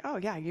 I'm like, oh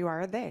yeah, you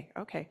are a they.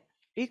 Okay,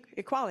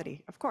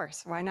 equality, of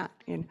course. Why not?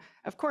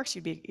 Of course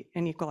you'd be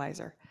an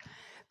equalizer.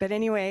 But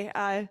anyway,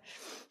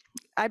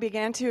 I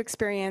began to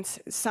experience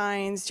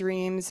signs,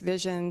 dreams,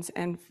 visions,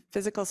 and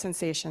physical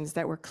sensations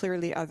that were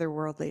clearly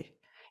otherworldly.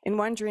 In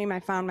one dream, I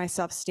found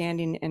myself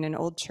standing in an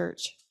old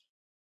church.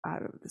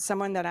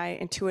 Someone that I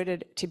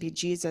intuited to be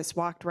Jesus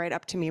walked right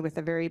up to me with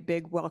a very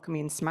big,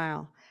 welcoming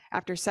smile.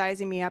 After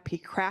sizing me up, he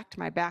cracked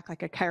my back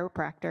like a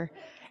chiropractor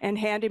and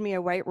handed me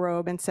a white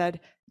robe and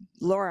said,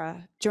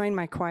 "Laura, join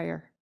my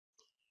choir."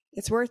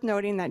 It's worth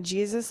noting that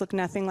Jesus looked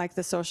nothing like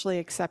the socially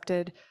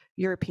accepted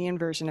European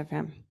version of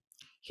him.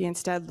 He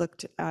instead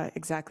looked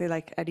exactly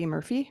like Eddie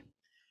Murphy.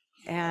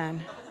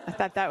 And I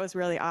thought that was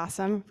really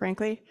awesome,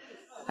 frankly,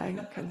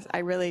 because I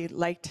really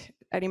liked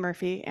Eddie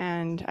Murphy.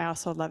 And I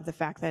also loved the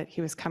fact that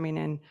he was coming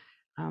in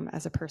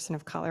as a person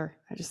of color.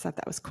 I just thought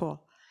that was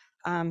cool.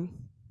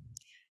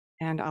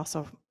 And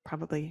also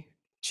probably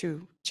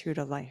true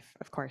to life,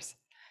 of course.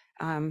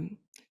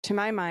 To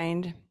my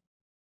mind,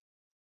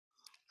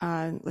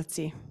 let's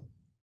see.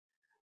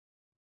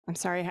 I'm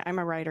sorry, I'm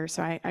a writer,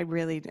 so I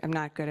really am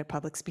not good at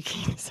public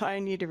speaking, so I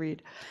need to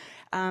read.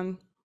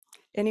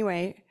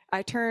 Anyway,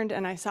 I turned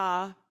and I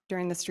saw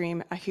during the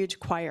stream a huge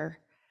choir,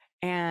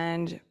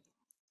 and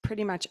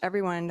pretty much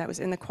everyone that was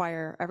in the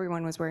choir,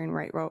 everyone was wearing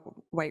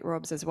white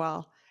robes as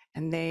well,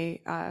 and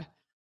they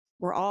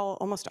were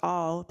almost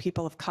all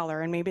people of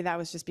color, and maybe that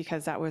was just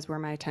because that was where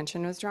my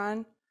attention was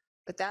drawn,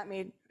 but that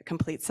made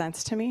complete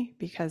sense to me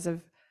because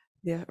of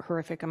the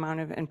horrific amount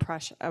of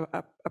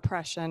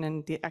oppression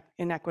and the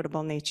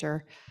inequitable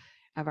nature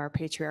of our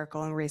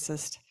patriarchal and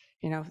racist,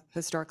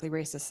 historically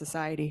racist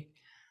society.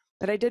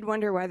 But I did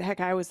wonder why the heck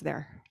I was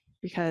there,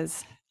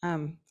 because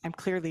I'm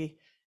clearly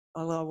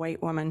a little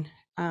white woman,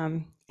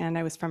 and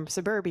I was from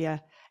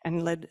suburbia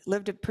and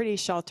lived a pretty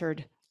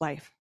sheltered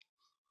life.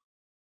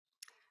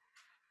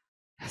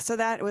 So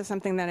that was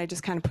something that I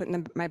just kind of put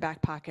in my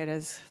back pocket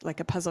as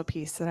like a puzzle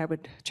piece that I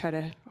would try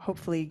to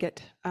hopefully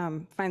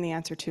find the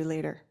answer to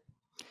later.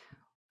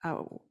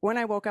 When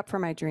I woke up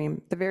from my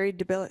dream, the very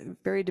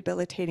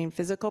debilitating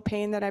physical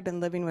pain that I've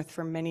been living with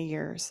for many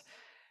years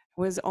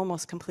was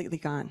almost completely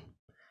gone.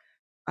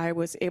 I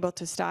was able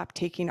to stop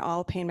taking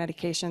all pain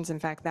medications. In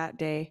fact, that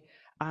day,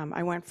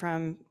 I went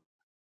from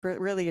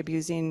really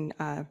abusing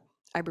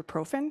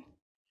ibuprofen.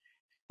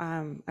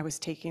 I was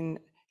taking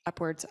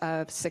upwards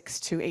of 6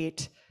 to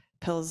 8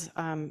 pills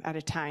at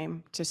a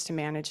time just to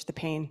manage the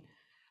pain.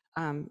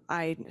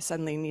 I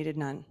suddenly needed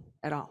none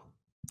at all.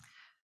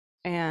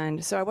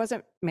 And so I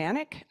wasn't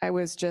manic, I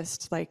was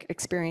just like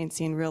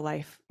experiencing real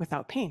life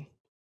without pain.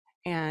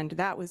 And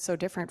that was so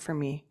different for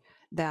me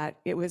that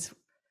it was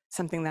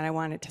something that I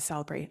wanted to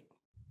celebrate.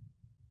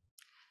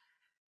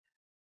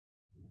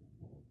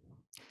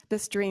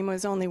 This dream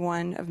was only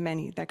one of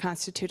many that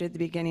constituted the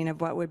beginning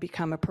of what would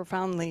become a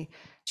profoundly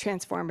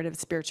transformative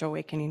spiritual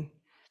awakening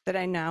that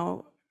I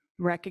now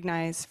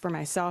recognize for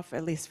myself,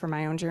 at least for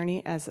my own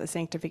journey, as a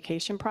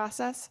sanctification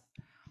process.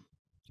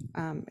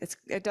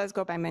 It does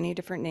go by many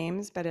different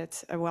names, but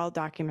it's a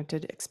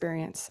well-documented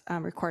experience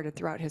recorded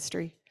throughout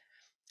history.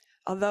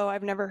 Although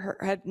I've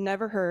had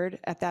never heard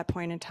at that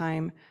point in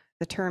time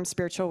the term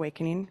spiritual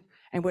awakening,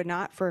 and would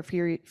not for a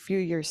few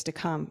years to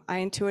come, I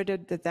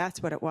intuited that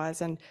that's what it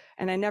was, and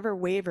I never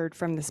wavered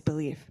from this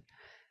belief,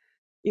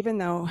 even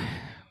though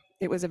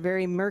it was a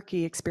very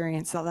murky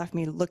experience that left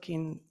me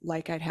looking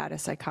like I'd had a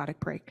psychotic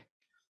break.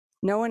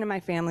 No one in my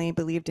family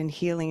believed in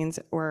healings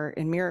or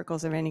in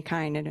miracles of any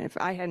kind, and if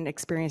I hadn't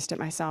experienced it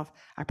myself,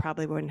 I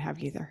probably wouldn't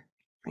have either,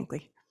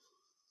 frankly.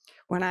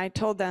 When I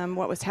told them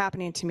what was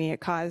happening to me, it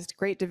caused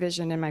great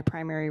division in my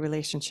primary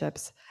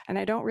relationships, and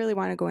I don't really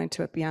want to go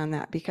into it beyond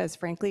that because,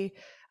 frankly,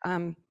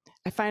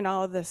 I find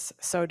all of this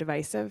so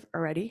divisive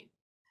already.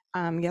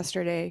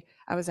 Yesterday,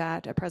 I was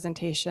at a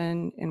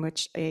presentation in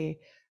which a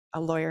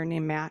lawyer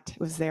named Matt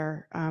was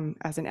there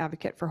as an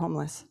advocate for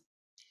homeless,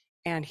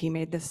 and he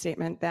made this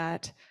statement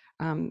that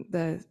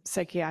the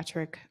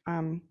psychiatric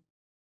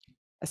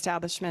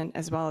establishment,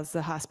 as well as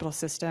the hospital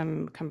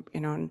system,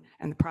 and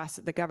the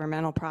process, the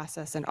governmental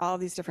process, and all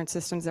these different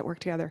systems that work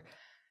together,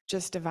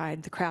 just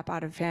divide the crap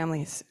out of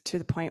families to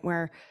the point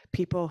where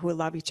people who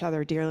love each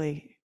other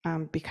dearly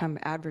become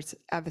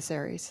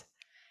adversaries.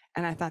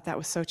 And I thought that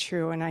was so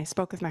true. And I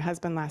spoke with my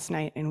husband last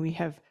night, and we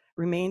have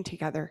remained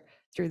together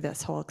through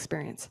this whole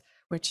experience,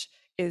 which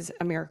is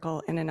a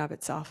miracle in and of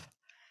itself.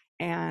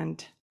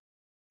 And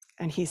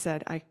he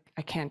said, I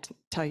can't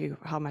tell you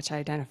how much I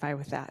identify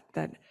with that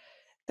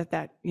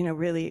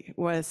really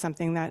was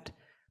something that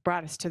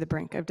brought us to the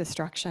brink of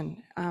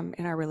destruction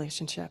in our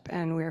relationship,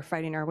 and we were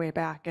fighting our way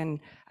back.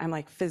 And I'm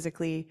like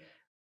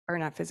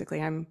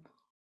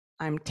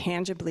I'm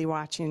tangibly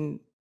watching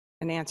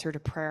an answer to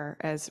prayer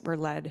as we're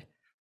led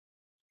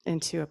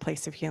into a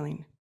place of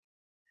healing.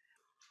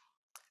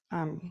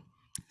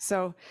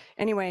 So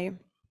anyway,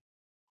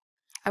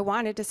 I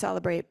wanted to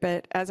celebrate,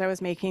 but as I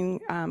was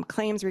making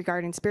claims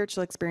regarding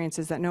spiritual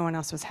experiences that no one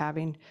else was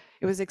having,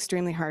 it was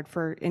extremely hard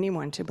for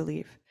anyone to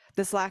believe.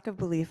 This lack of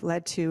belief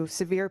led to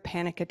severe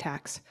panic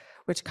attacks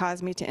which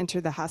caused me to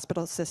enter the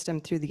hospital system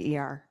through the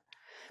ER.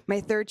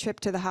 My third trip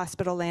to the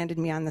hospital landed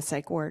me on the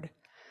psych ward.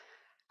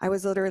 I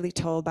was literally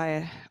told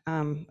by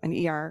an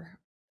ER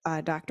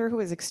doctor who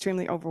was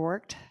extremely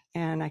overworked,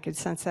 and I could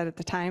sense that at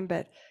the time,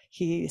 but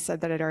he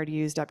said that I'd already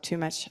used up too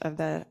much of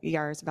the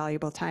ER's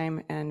valuable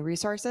time and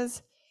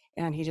resources,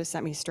 and he just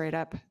sent me straight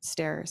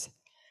upstairs.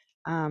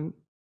 And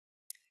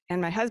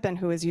my husband,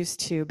 who was used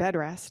to bed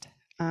rest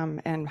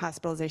and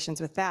hospitalizations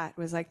with that,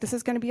 was like, this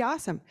is gonna be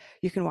awesome.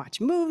 You can watch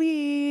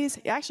movies.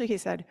 Actually, he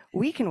said,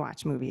 we can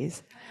watch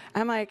movies.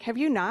 I'm like, have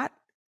you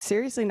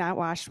seriously not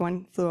watched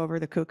One Flew Over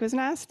the Cuckoo's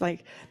Nest?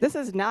 Like, this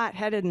is not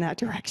headed in that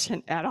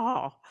direction at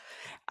all.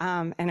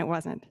 And it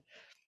wasn't.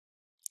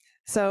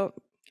 So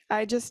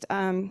I just,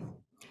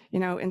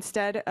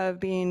 instead of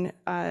being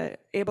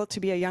able to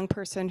be a young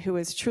person who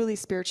is truly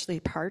spiritually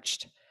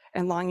parched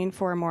and longing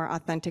for a more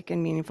authentic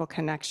and meaningful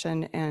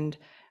connection and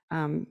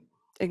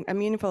a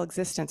meaningful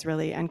existence,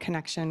 really, and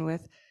connection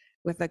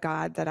with a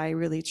God that I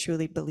really,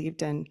 truly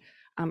believed in,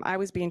 I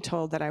was being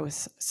told that I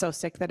was so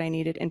sick that I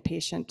needed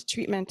inpatient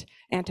treatment,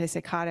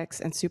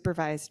 antipsychotics, and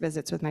supervised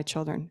visits with my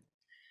children.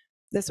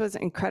 This was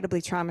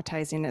incredibly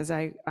traumatizing as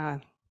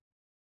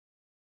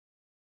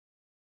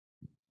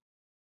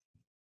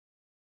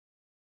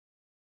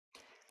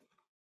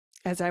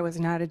I was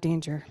not a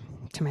danger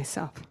to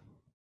myself.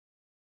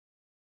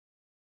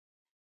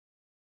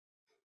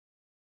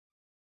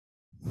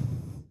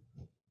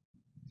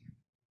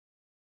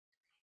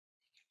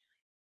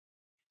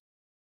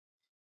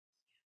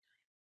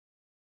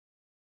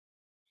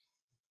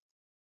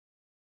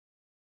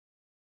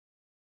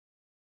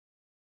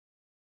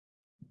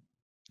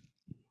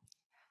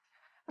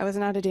 I was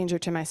not a danger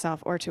to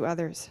myself or to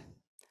others.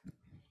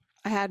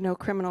 I had no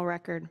criminal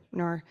record,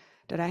 nor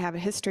did I have a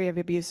history of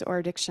abuse or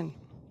addiction.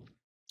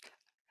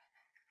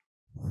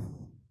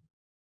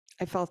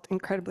 I felt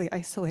incredibly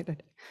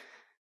isolated,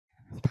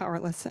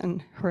 powerless,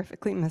 and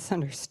horrifically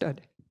misunderstood.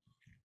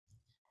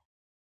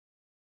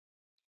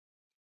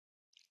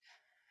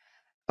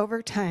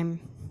 Over time,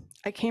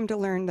 I came to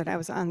learn that I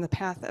was on the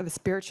path of a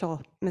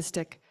spiritual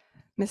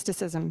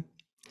mysticism,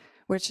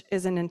 which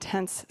is an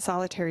intense,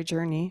 solitary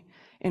journey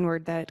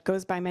inward that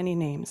goes by many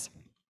names: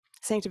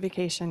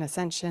 sanctification,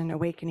 ascension,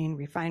 awakening,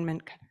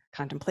 refinement,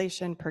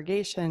 contemplation,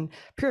 purgation,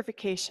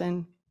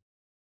 purification,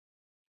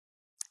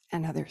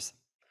 and others.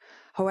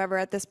 However,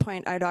 at this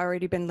point, I'd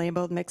already been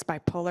labeled mixed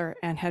bipolar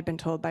and had been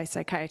told by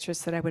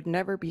psychiatrists that I would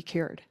never be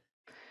cured.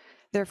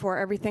 Therefore,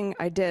 everything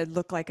I did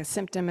looked like a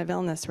symptom of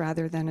illness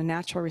rather than a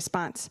natural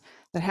response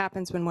that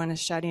happens when one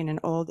is shedding an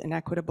old,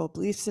 inequitable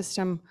belief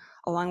system,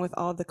 along with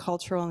all the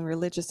cultural and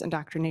religious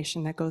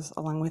indoctrination that goes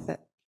along with it.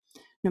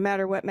 No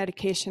matter what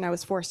medication I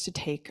was forced to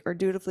take or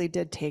dutifully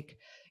did take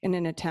in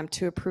an attempt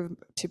to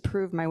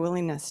prove my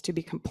willingness to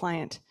be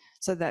compliant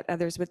so that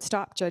others would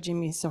stop judging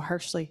me so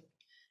harshly,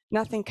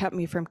 nothing kept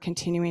me from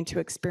continuing to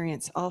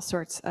experience all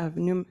sorts of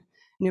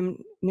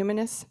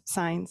numinous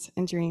signs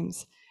and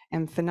dreams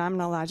and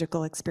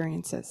phenomenological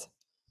experiences.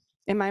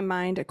 In my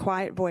mind, a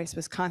quiet voice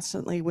was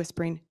constantly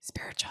whispering,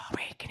 "Spiritual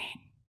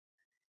awakening,"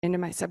 into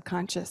my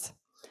subconscious.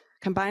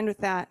 Combined with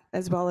that,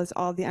 as well as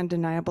all the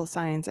undeniable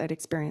signs I'd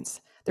experienced,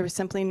 there was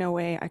simply no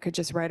way I could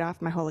just write off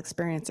my whole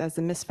experience as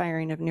the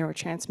misfiring of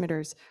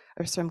neurotransmitters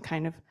or some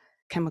kind of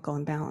chemical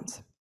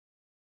imbalance.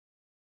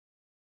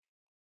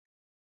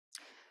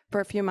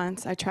 For a few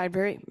months, I tried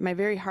my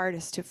very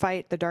hardest to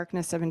fight the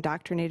darkness of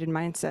indoctrinated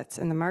mindsets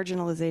and the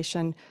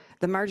marginalizing,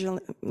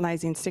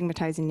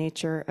 stigmatizing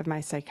nature of my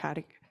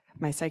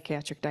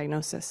psychiatric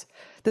diagnosis.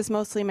 This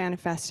mostly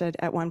manifested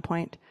at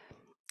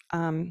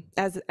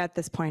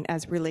this point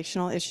as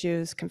relational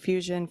issues,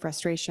 confusion,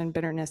 frustration,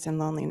 bitterness, and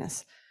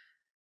loneliness.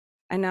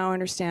 I now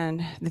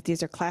understand that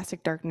these are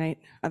classic dark night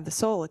of the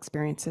soul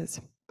experiences.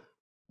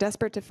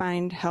 Desperate to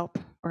find help,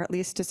 or at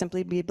least to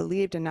simply be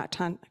believed and not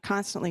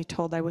constantly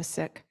told I was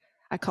sick,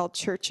 I called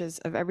churches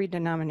of every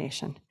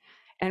denomination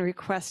and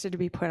requested to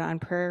be put on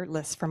prayer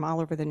lists from all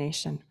over the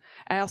nation.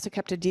 I also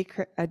kept a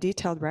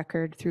detailed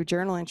record through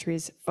journal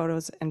entries,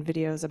 photos, and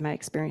videos of my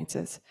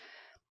experiences.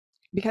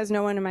 Because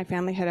no one in my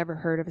family had ever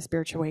heard of a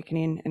spiritual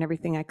awakening and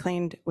everything I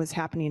claimed was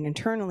happening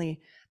internally,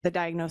 the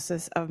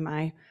diagnosis of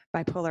my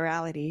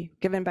bipolarity,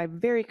 given by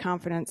very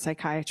confident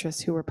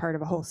psychiatrists who were part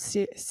of a whole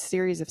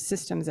series of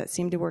systems that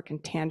seemed to work in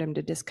tandem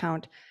to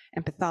discount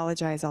and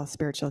pathologize all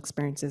spiritual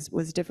experiences,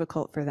 was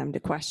difficult for them to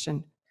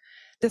question.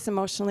 This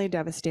emotionally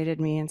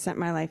devastated me and sent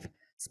my life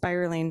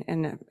spiraling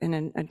in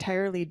an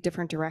entirely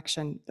different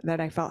direction that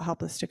I felt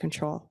helpless to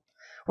control.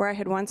 Where I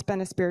had once been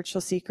a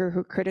spiritual seeker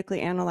who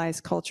critically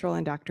analyzed cultural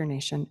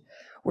indoctrination,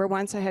 where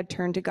once I had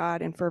turned to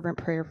God in fervent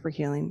prayer for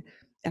healing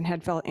and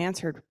had felt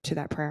answered to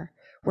that prayer,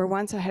 where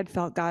once I had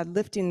felt God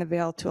lifting the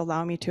veil to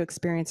allow me to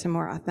experience a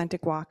more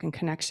authentic walk and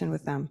connection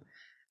with them,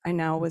 I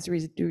now was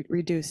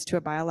reduced to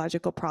a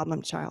biological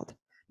problem child,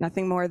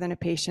 nothing more than a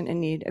patient in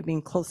need of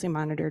being closely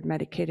monitored,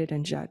 medicated,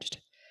 and judged.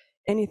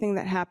 Anything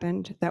that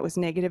happened that was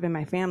negative in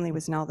my family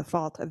was now the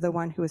fault of the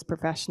one who was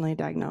professionally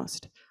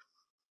diagnosed.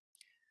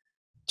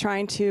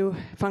 trying to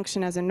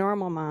function as a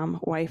normal mom,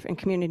 wife, and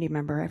community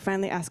member, I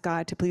finally asked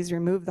God to please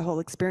remove the whole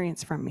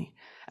experience from me,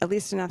 at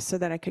least enough so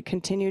that I could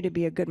continue to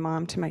be a good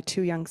mom to my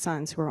 2 young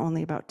sons, who were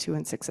only about 2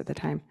 and 6 at the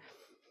time,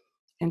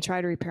 and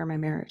try to repair my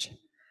marriage.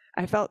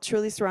 I felt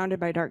truly surrounded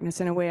by darkness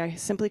in a way I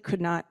simply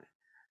could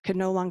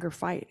no longer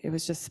fight. It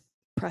was just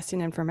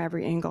pressing in from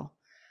every angle.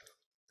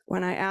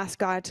 When I asked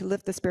God to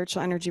lift the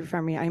spiritual energy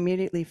from me, I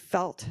immediately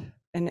felt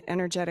an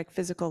energetic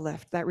physical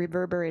lift that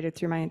reverberated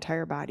through my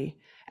entire body.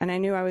 And I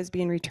knew I was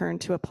being returned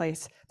to a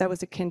place that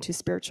was akin to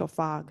spiritual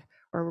fog,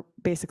 or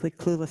basically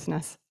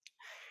cluelessness.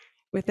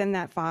 Within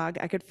that fog,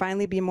 I could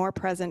finally be more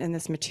present in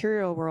this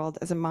material world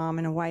as a mom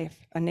and a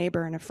wife, a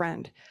neighbor and a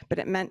friend, but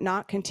it meant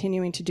not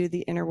continuing to do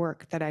the inner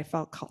work that I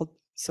felt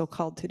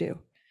called to do.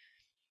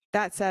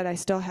 That said, I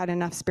still had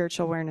enough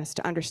spiritual awareness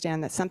to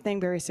understand that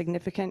something very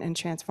significant and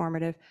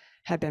transformative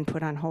had been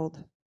put on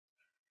hold.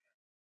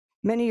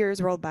 Many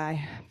years rolled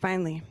by.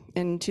 Finally,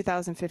 in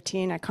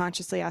 2015, I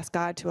consciously asked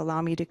God to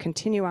allow me to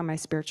continue on my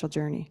spiritual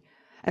journey.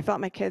 I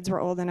felt my kids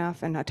were old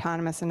enough and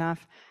autonomous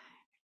enough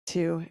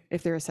to,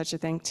 if there is such a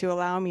thing, to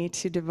allow me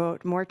to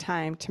devote more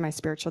time to my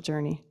spiritual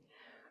journey.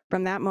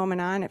 From that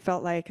moment on, it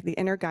felt like the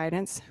inner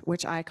guidance,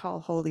 which I call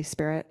Holy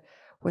Spirit,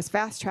 was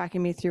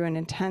fast-tracking me through an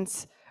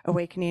intense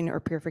awakening or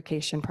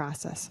purification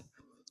process.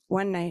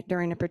 One night,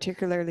 during a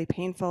particularly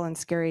painful and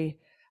scary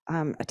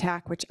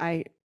attack, which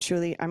I'm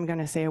going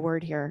to say a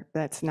word here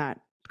that's not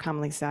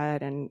commonly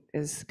said and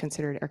is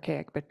considered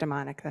archaic, but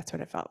demonic, that's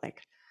what it felt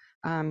like.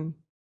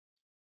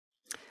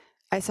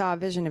 I saw a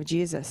vision of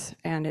Jesus,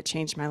 and it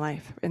changed my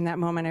life. In that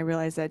moment, I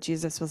realized that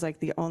Jesus was like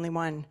the only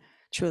one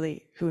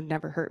truly who would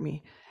never hurt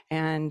me.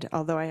 And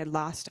although I had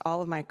lost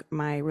all of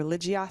my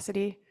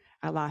religiosity,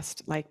 I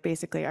lost like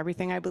basically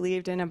everything I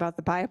believed in about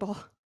the Bible.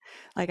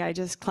 Like I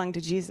just clung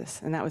to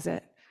Jesus, and that was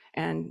it.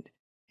 And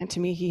to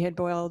me, he had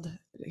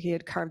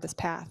carved this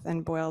path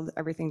and boiled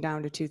everything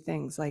down to 2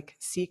 things, like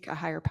seek a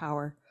higher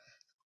power,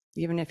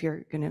 even if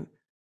you're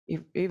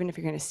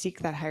gonna seek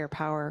that higher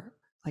power,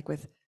 like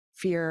with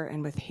fear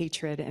and with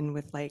hatred and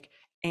with like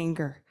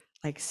anger,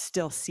 like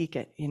still seek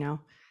it,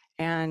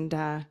 and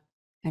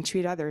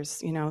treat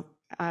others,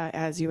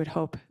 as you would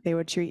hope they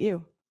would treat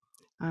you.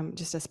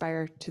 Just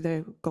aspire to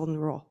the golden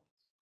rule.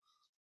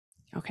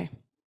 Okay.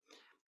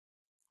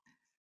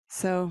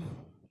 So,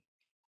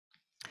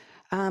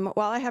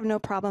 while I have no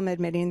problem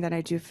admitting that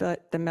I do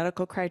fit the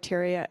medical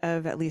criteria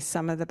of at least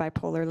some of the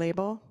bipolar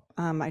label,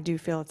 I do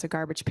feel it's a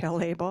garbage pail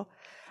label.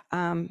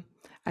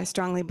 I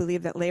strongly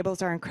believe that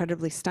labels are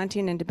incredibly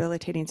stunting and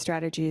debilitating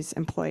strategies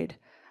employed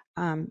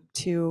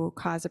to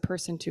cause a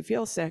person to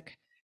feel sick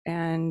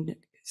and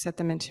set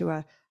them into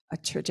a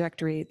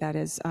trajectory that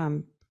is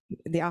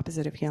the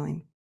opposite of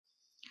healing.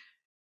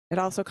 It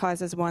also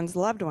causes one's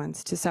loved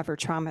ones to suffer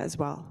trauma as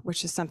well,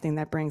 which is something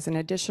that brings an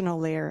additional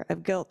layer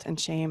of guilt and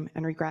shame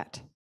and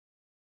regret.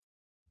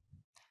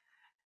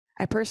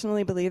 I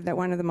personally believe that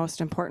one of the most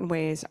important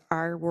ways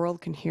our world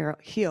can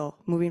heal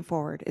moving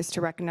forward is to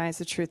recognize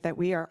the truth that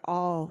we are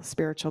all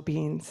spiritual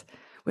beings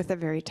with a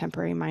very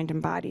temporary mind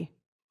and body.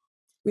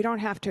 We don't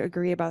have to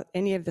agree about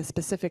any of the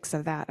specifics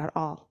of that at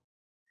all.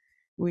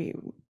 We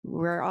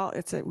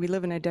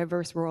live in a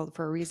diverse world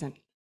for a reason.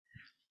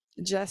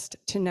 Just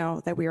to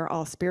know that we are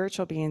all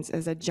spiritual beings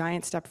is a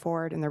giant step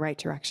forward in the right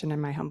direction, in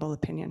my humble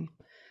opinion.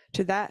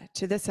 To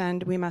this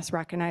end, we must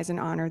recognize and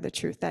honor the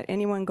truth that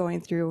anyone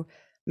going through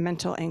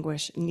mental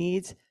anguish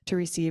needs to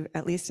receive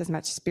at least as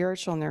much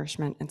spiritual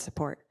nourishment and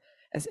support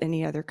as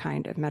any other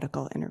kind of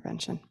medical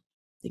intervention.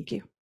 Thank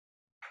you.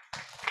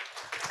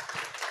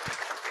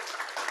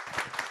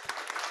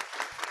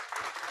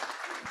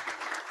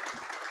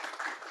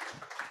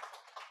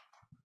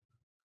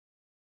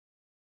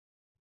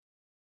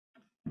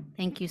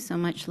 Thank you so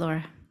much,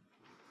 Laura.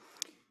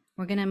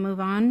 We're going to move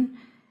on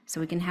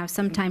so we can have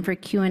some time for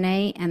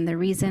Q&A. And the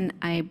reason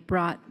I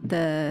brought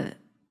the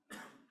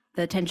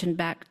attention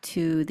back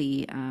to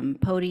the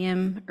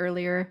podium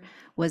earlier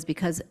was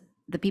because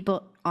the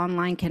people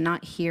online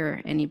cannot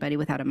hear anybody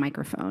without a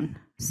microphone.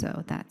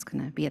 So that's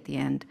going to be at the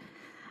end.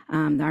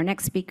 Our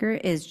next speaker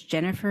is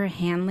Jennifer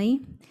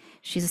Hanley.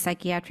 She's a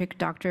psychiatric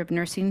doctor of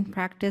nursing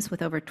practice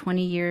with over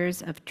 20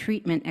 years of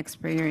treatment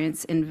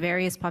experience in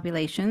various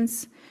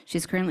populations.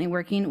 She's currently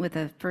working with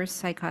a first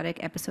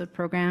psychotic episode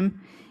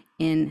program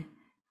in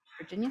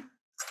Virginia.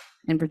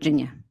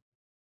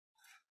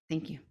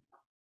 Thank you.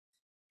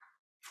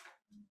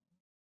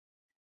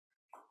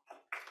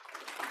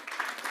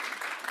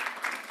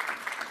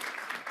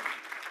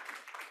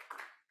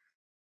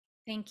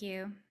 Thank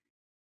you.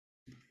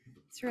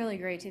 It's really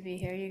great to be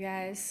here, you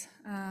guys.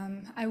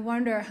 I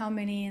wonder how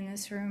many in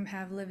this room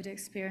have lived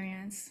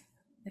experience,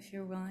 if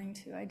you're willing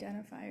to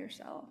identify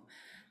yourself.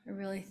 I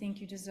really think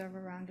you deserve a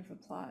round of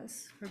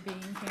applause for being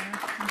here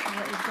and for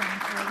what you've gone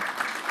through.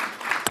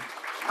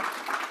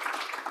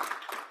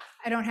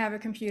 I don't have a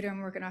computer,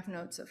 I'm working off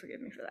notes, so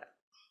forgive me for that.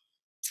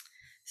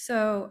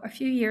 So a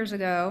few years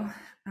ago,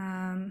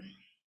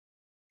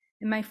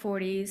 in my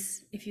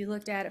 40s, if you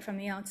looked at it from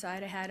the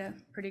outside, I had a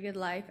pretty good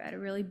life. I had a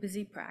really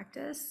busy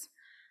practice.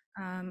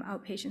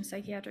 outpatient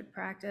psychiatric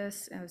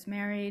practice. I was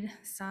married,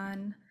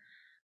 son,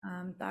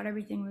 thought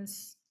everything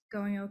was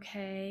going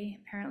okay.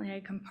 Apparently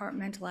I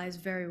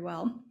compartmentalized very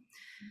well.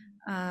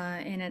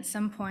 And at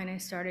some point I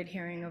started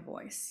hearing a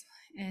voice,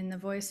 and the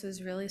voice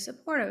was really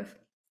supportive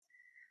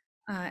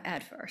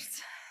at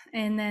first.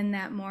 And then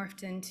that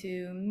morphed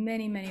into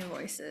many, many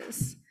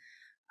voices,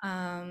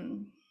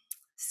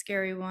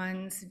 scary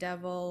ones,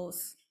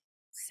 devils,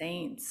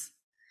 saints,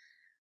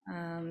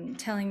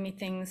 telling me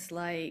things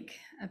like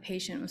a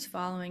patient was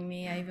following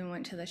me. I even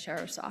went to the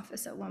sheriff's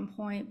office at one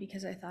point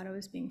because I thought I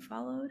was being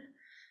followed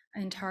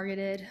and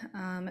targeted.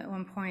 At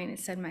one point it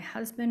said my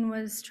husband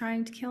was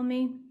trying to kill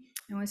me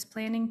and was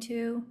planning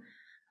to.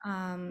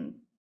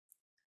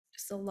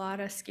 Just a lot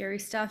of scary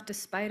stuff.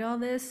 Despite all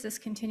this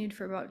continued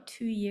for about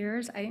 2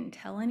 years. I didn't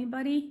tell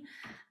anybody.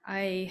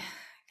 I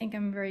think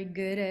I'm very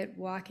good at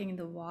walking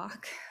the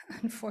walk,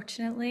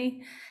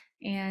 unfortunately,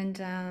 and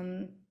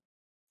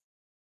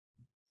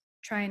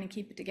trying to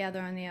keep it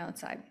together on the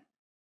outside.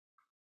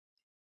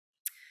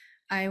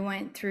 I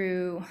went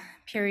through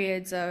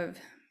periods of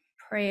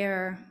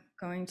prayer,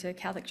 going to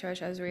Catholic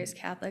church. I was raised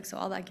Catholic, so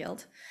all that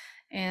guilt,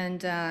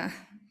 and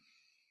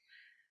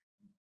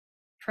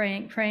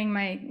praying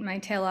my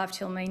tail off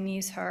till my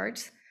knees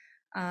hurt,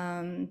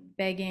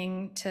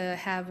 begging to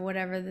have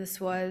whatever this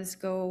was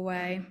go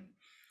away,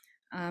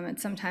 and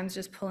sometimes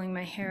just pulling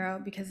my hair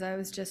out because I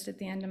was just at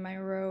the end of my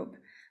rope.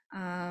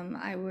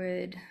 I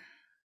would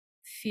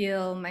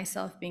feel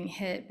myself being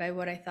hit by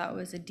what I thought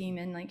was a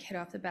demon, like hit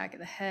off the back of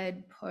the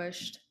head,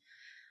 pushed.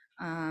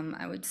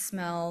 I would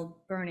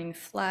smell burning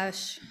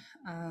flesh,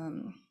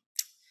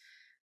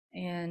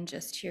 and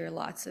just hear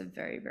lots of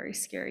very, very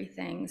scary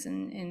things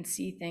and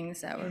see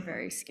things that were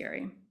very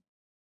scary.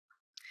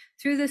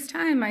 Through this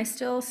time, I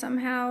still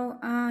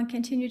somehow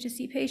continue to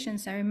see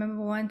patients. I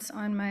remember once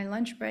on my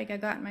lunch break, I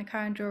got in my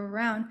car and drove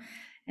around,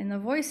 and the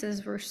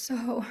voices were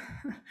so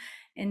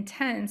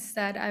intense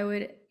that I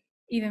would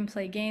even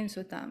play games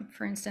with them.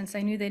 For instance,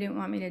 I knew they didn't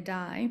want me to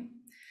die.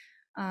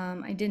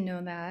 I didn't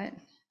know that.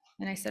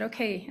 And I said,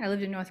 okay, I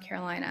lived in North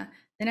Carolina.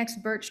 The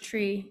next birch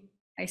tree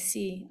I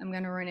see, I'm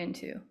going to run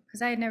into,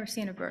 because I had never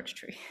seen a birch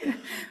tree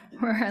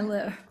where I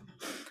live.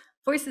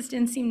 Voices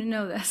didn't seem to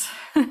know this.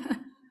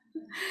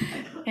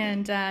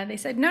 And they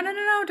said, no,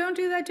 don't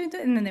do that,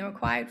 And then they were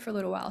quiet for a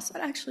little while. So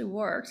it actually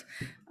worked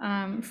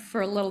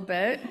for a little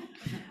bit.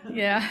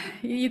 Yeah,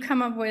 you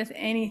come up with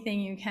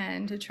anything you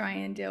can to try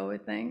and deal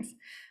with things.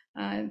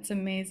 It's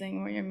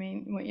amazing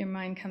what your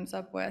mind comes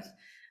up with.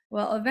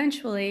 Well,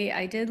 eventually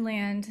I did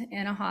land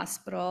in a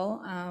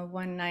hospital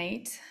one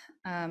night.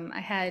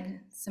 I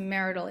had some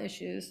marital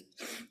issues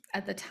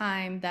at the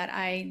time that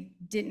I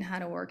didn't know how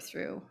to work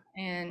through,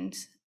 and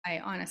I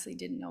honestly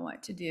didn't know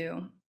what to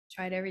do.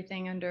 Tried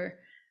everything under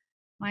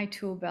my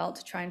tool belt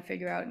to try and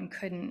figure out and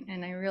couldn't.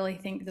 And I really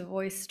think the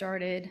voice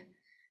started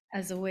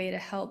as a way to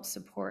help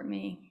support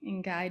me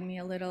and guide me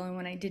a little. And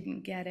when I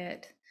didn't get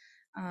it,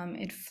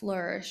 it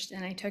flourished,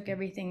 and I took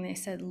everything they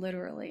said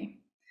literally.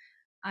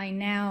 I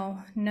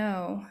now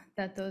know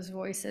that those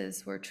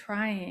voices were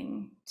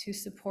trying to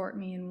support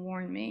me and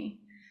warn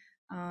me,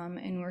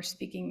 and were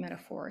speaking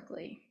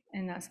metaphorically,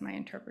 and that's my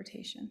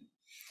interpretation.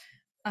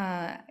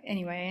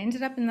 Anyway, I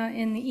ended up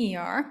in the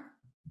ER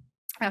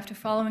after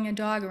following a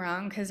dog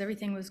around because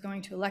everything was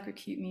going to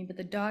electrocute me, but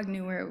the dog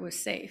knew where it was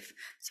safe.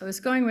 So I was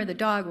going where the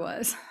dog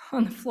was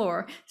on the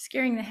floor,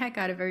 scaring the heck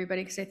out of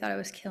everybody because they thought I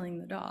was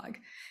killing the dog.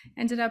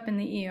 Ended up in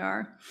the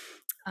ER.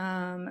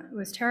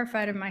 Was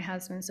terrified of my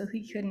husband, so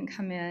he couldn't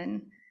come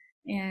in,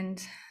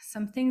 and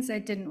some things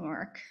that didn't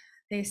work.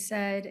 They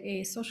said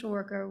a social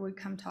worker would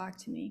come talk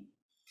to me.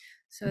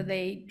 So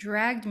they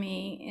dragged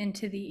me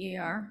into the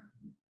ER,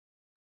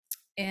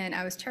 and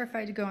I was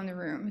terrified to go in the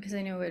room because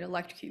I knew it would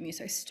electrocute me.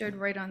 So I stood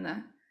right on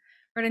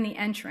the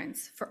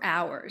entrance for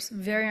hours,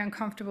 very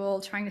uncomfortable,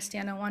 trying to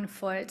stand on one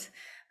foot.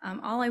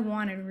 All I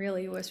wanted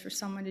really was for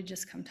someone to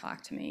just come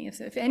talk to me.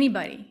 If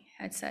anybody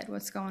had said,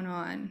 what's going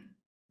on?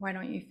 Why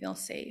don't you feel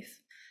safe?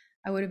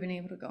 I would have been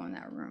able to go in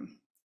that room.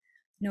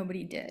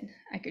 Nobody did.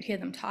 I could hear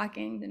them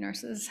talking. The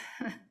nurses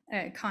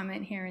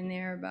comment here and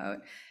there about,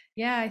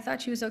 yeah, I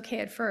thought she was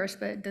okay at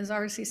first, but there's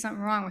obviously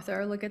something wrong with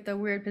her. Look at the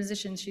weird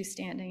position she's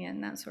standing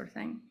in, that sort of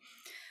thing.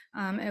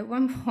 At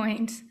one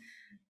point,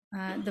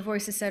 the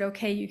voices said,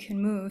 okay, you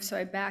can move. So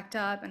I backed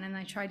up, and then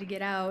I tried to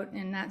get out,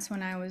 and that's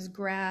when I was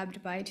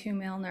grabbed by 2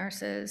 male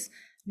nurses,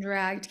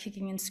 dragged,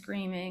 kicking and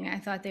screaming. I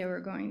thought they were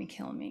going to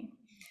kill me.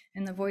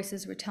 And the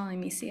voices were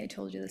telling me, see, I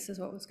told you this is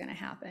what was going to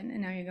happen,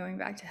 and now you're going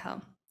back to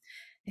hell.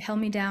 They held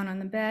me down on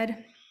the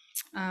bed,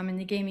 and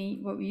they gave me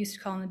what we used to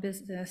call in the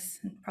business,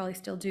 and probably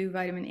still do,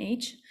 vitamin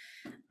H,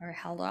 or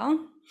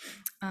Haldol.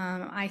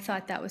 I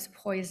thought that was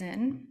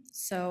poison,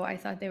 so I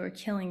thought they were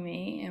killing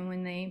me, and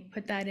when they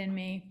put that in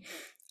me,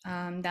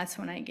 that's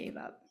when I gave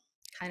up.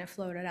 Kind of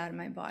floated out of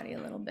my body a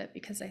little bit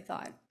because I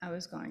thought I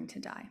was going to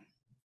die,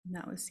 and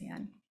that was the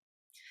end.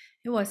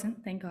 It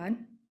wasn't, thank God.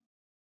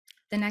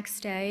 The next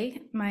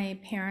day, my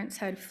parents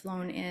had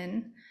flown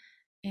in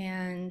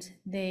and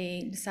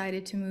they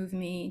decided to move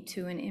me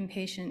to an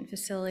inpatient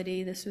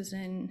facility. This was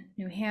in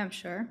New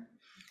Hampshire,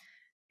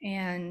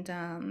 and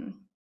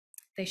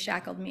they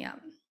shackled me up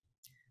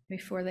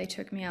before they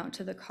took me out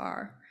to the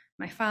car.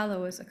 My father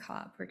was a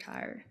cop,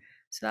 retired,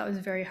 so that was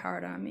very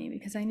hard on me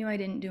because I knew I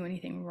didn't do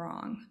anything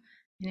wrong,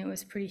 and it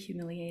was pretty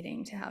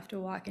humiliating to have to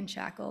walk in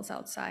shackles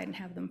outside and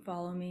have them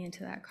follow me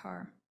into that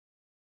car.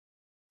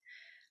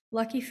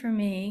 Lucky for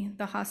me,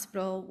 the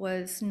hospital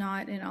was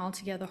not an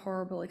altogether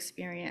horrible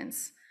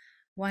experience.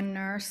 One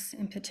nurse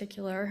in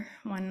particular,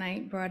 one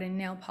night brought in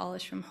nail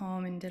polish from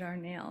home and did our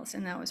nails,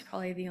 and that was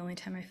probably the only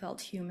time I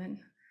felt human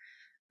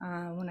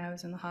when I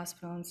was in the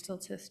hospital, and still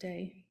to this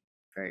day,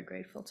 very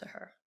grateful to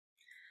her.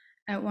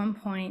 At one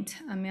point,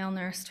 a male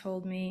nurse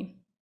told me,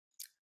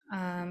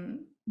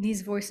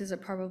 these voices are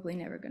probably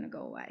never going to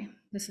go away.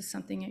 This is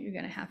something that you're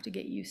going to have to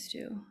get used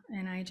to.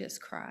 And I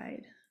just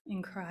cried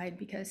and cried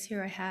because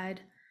here I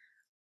had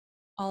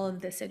all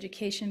of this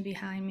education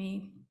behind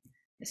me,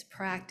 this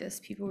practice,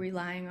 people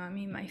relying on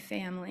me, my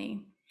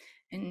family,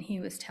 and he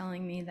was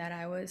telling me that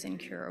I was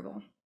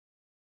incurable.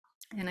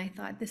 And I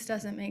thought, this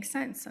doesn't make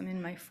sense. I'm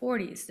in my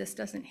 40s. This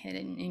doesn't hit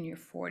in your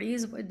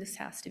 40s. This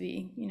has to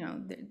be, you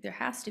know, there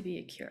has to be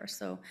a cure.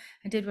 So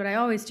I did what I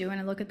always do, and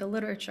I look at the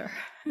literature.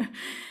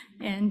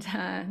 And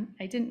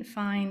I didn't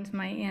find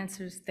my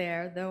answers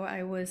there, though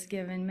I was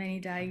given many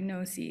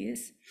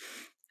diagnoses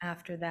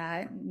after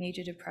that: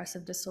 major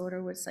depressive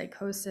disorder with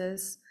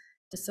psychosis,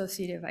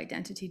 dissociative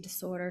identity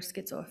disorder,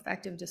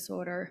 schizoaffective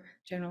disorder,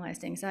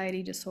 generalized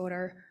anxiety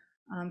disorder,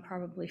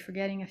 probably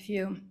forgetting a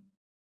few.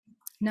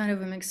 None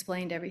of them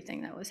explained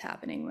everything that was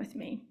happening with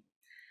me.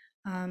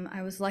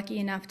 I was lucky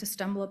enough to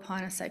stumble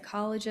upon a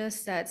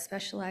psychologist that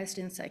specialized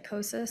in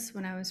psychosis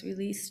when I was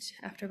released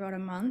after about a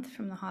month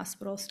from the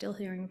hospital, still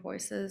hearing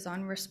voices,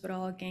 on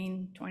Risperdal,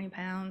 gained 20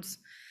 pounds,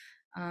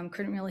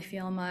 couldn't really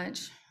feel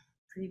much,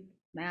 pretty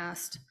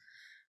masked.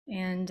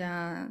 And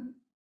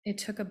it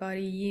took about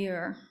a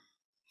year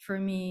for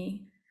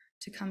me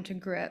to come to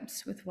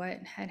grips with what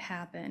had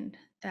happened,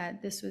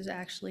 that this was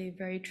actually a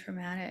very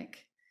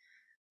traumatic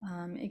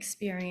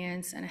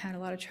experience, and I had a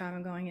lot of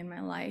trauma going in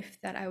my life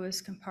that I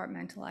was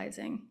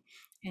compartmentalizing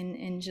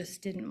and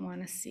just didn't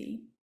want to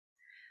see.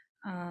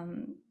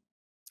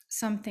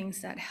 Some things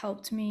that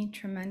helped me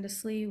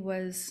tremendously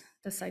was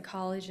the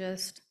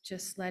psychologist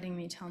just letting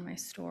me tell my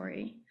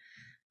story.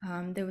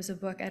 There was a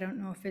book, I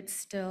don't know if it's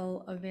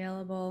still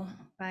available,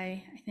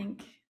 by, I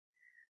think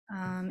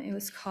it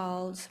was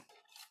called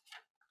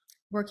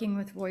Working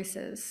with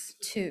Voices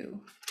 2.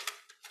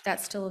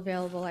 That's still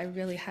available. I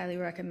really highly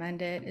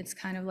recommend it. It's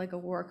kind of like a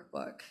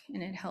workbook,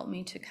 and it helped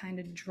me to kind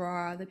of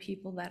draw the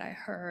people that I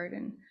heard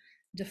and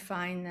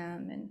define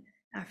them. And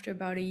after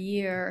about a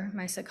year,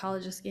 my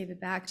psychologist gave it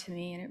back to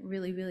me, and it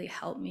really, really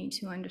helped me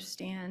to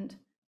understand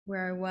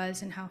where I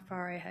was and how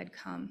far I had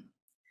come.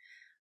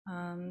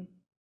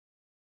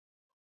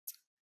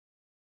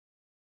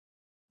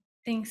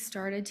 Things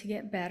started to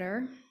get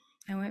better.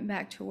 I went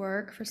back to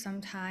work for some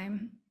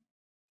time.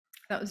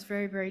 That was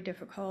very, very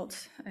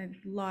difficult. A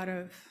lot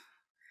of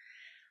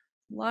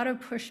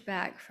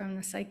pushback from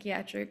the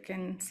psychiatric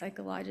and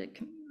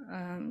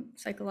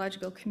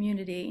psychological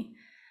community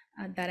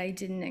that I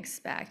didn't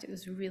expect. It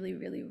was really,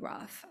 really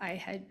rough. I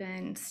had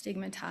been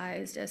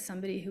stigmatized as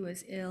somebody who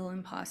was ill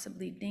and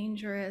possibly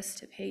dangerous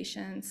to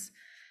patients.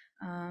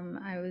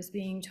 I was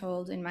being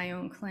told in my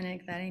own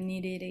clinic that I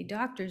needed a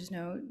doctor's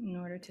note in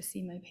order to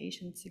see my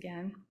patients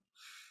again.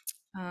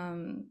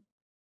 And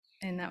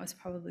that was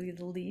probably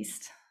the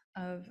least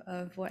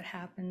of what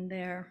happened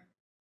there.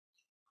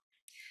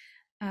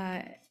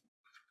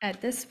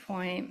 At this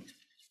point,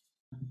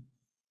 a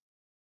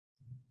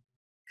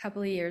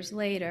couple of years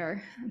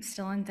later, I'm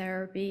still in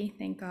therapy,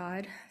 thank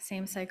God,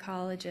 same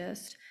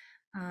psychologist,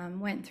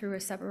 went through a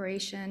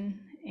separation,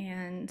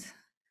 and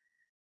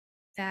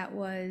that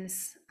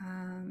was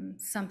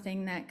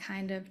something that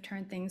kind of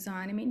turned things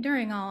on. I mean,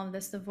 during all of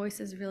this, the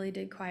voices really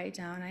did quiet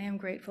down. I am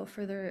grateful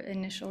for the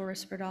initial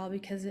Risperdal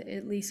because it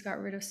at least got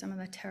rid of some of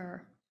the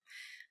terror.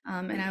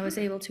 And I was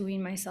able to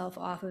wean myself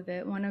off of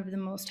it. One of the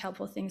most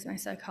helpful things my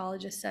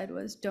psychologist said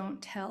was,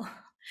 don't tell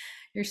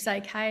your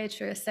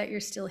psychiatrist that you're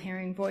still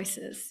hearing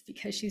voices,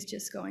 because she's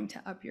just going to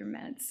up your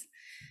meds.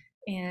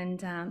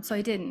 And so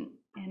I didn't,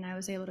 and I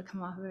was able to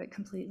come off of it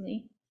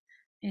completely.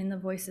 And the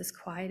voices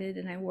quieted,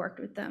 and I worked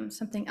with them.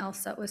 Something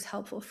else that was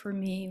helpful for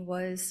me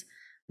was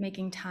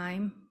making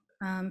time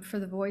for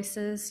the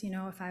voices. You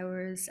know, if I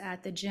was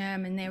at the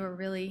gym and they were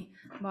really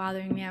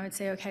bothering me, I would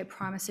say, okay, I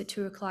promise at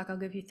 2 o'clock, I'll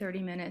give you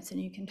 30 minutes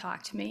and you can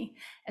talk to me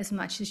as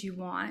much as you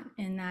want.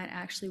 And that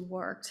actually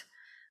worked.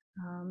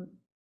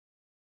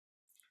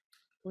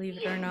 Believe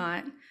it or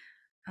not.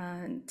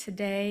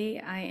 Today,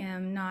 I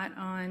am not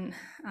on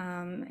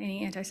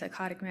any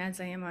antipsychotic meds.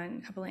 I am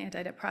on a couple of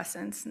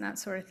antidepressants and that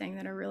sort of thing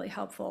that are really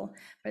helpful,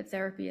 but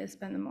therapy has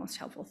been the most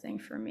helpful thing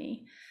for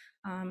me.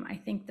 I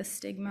think the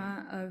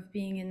stigma of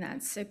being in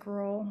that sick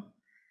role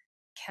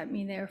kept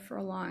me there for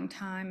a long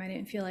time. I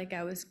didn't feel like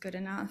I was good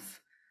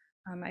enough.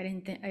 I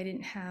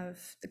didn't have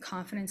the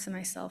confidence in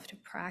myself to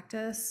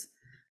practice.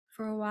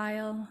 for a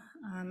while.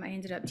 I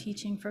ended up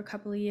teaching for a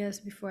couple of years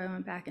before I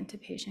went back into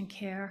patient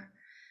care.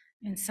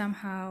 And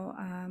somehow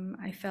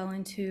I fell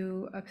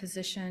into a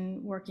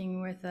position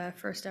working with a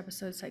first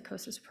episode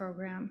psychosis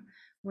program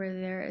where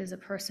there is a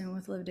person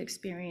with lived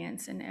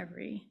experience in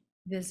every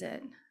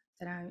visit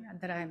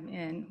that I'm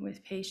in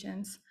with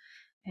patients.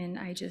 And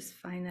I just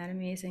find that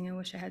amazing. I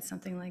wish I had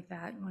something like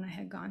that when I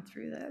had gone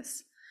through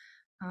this.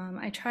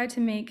 I tried to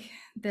make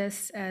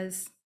this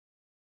as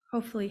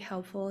hopefully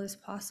helpful as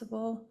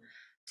possible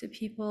to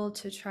people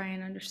to try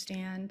and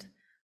understand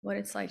what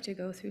it's like to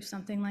go through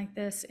something like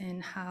this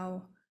and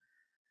how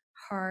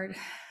hard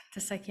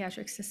the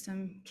psychiatric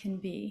system can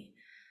be.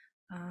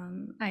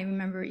 I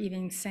remember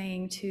even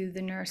saying to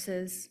the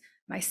nurses,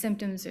 my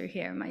symptoms are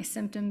here, my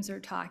symptoms are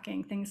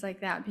talking, things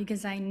like that,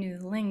 because I knew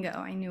the lingo.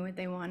 I knew what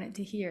they wanted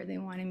to hear. They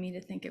wanted me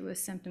to think it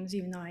was symptoms,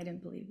 even though I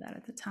didn't believe that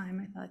at the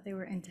time. I thought they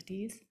were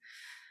entities.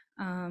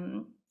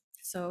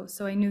 So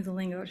I knew the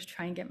lingo to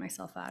try and get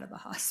myself out of the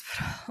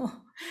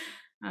hospital.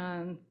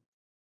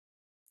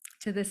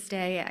 To this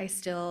day, I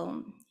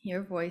still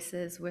hear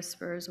voices,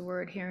 whispers, a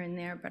word here and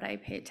there, but I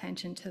pay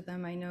attention to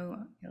them. I know,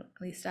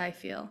 at least I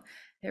feel,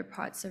 they're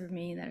parts of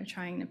me that are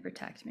trying to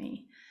protect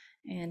me,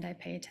 and I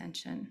pay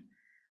attention.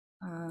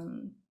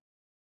 And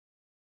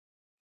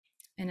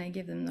I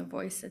give them the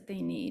voice that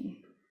they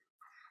need.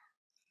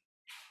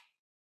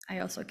 I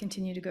also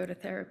continue to go to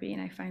therapy,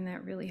 and I find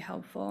that really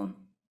helpful.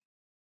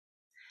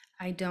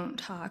 I don't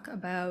talk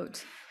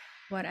about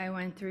what I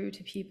went through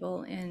to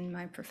people in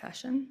my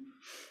profession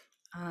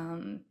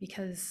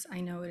because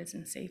I know it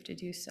isn't safe to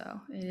do so.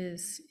 It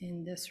is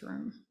in this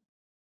room,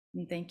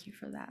 and thank you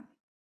for that.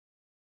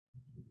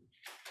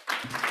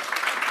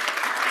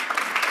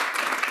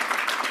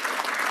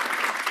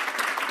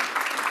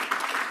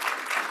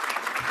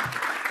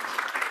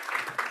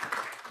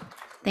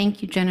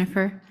 Thank you,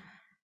 Jennifer.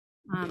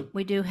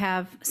 We do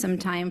have some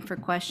time for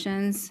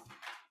questions.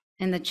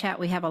 In the chat,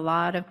 we have a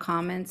lot of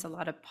comments, a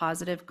lot of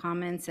positive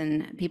comments,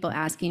 and people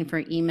asking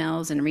for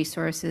emails and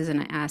resources.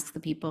 And I ask the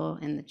people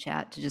in the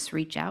chat to just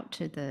reach out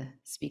to the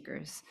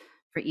speakers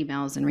for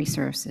emails and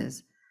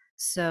resources.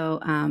 So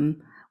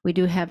we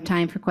do have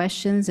time for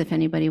questions if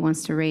anybody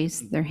wants to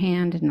raise their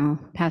hand, and I'll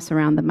pass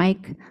around the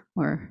mic,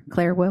 or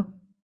Claire will.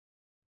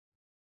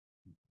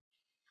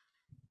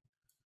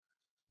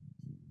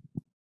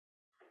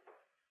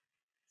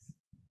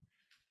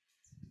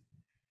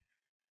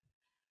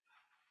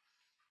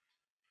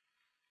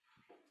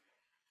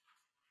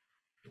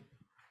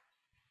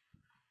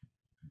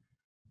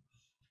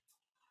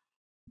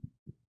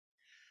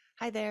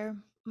 Hi there,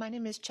 my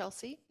name is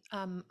Chelsea.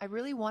 I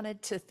really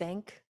wanted to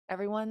thank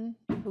everyone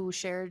who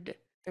shared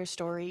their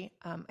story.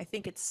 I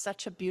think it's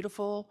such a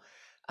beautiful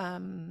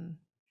honor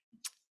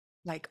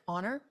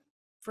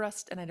for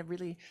us, and I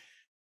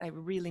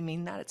really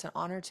mean that. It's an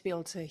honor to be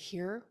able to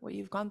hear what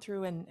you've gone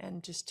through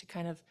and just to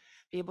kind of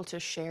be able to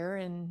share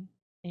in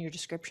your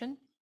description.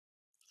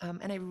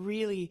 And I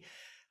really,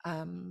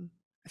 I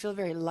feel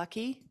very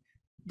lucky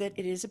that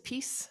it is a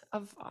piece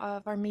of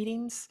our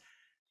meetings.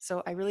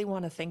 So I really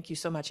want to thank you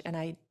so much. And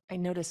I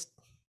noticed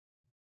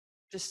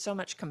just so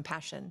much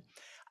compassion.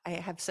 I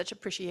have such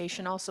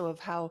appreciation also of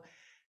how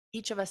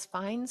each of us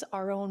finds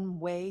our own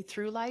way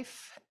through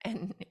life,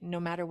 and no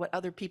matter what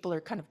other people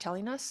are kind of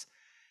telling us.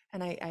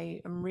 And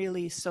I am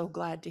really so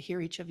glad to hear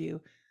each of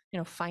you,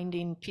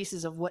 finding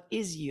pieces of what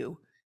is you,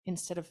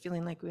 instead of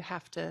feeling like we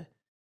have to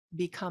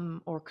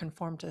become or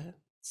conform to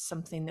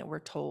something that we're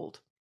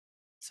told.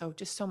 So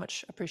just so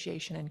much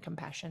appreciation and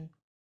compassion.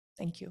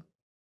 Thank you.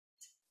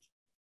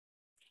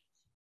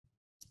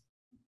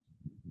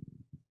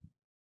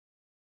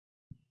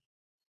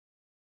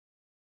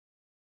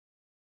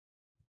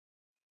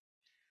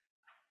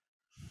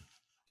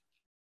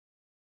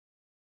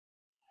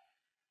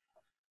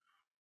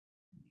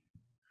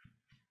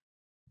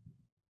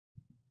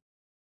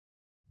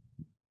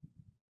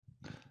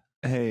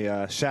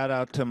 Hey, shout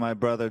out to my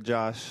brother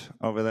Josh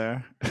over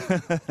there.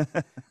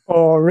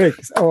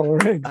 Riggs, I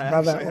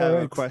brother, actually have a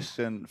Riggs.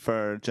 question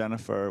for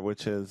Jennifer,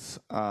 which is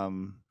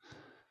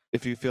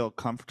if you feel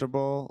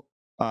comfortable,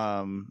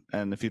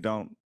 and if you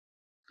don't,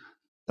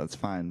 that's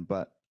fine.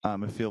 But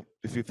if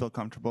you feel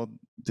comfortable,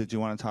 did you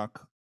want to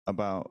talk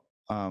about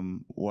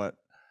what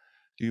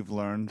you've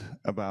learned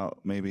about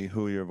maybe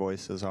who your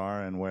voices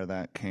are and where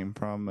that came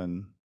from,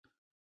 and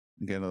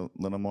get a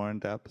little more in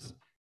depth?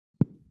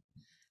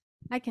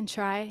 I can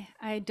try.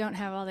 I don't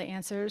have all the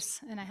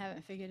answers, and I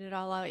haven't figured it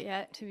all out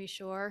yet, to be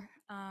sure.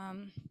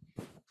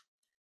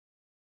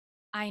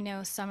 I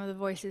know some of the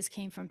voices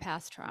came from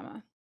past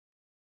trauma,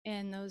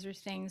 and those are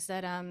things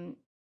that I'm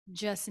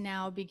just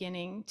now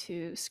beginning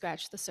to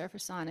scratch the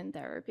surface on in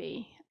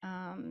therapy,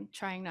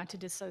 trying not to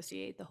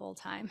dissociate the whole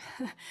time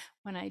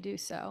when I do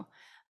so.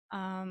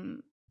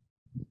 And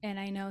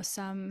I know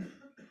some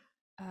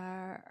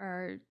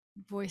are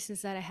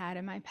voices that I had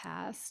in my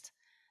past,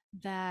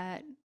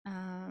 that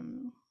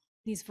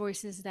these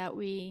voices that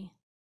we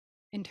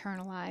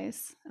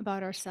internalize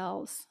about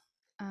ourselves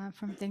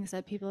from things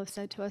that people have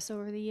said to us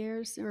over the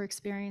years, or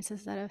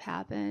experiences that have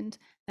happened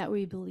that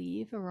we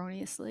believe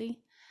erroneously.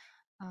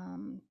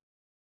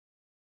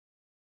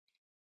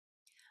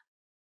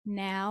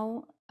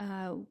 Now,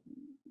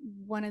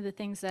 one of the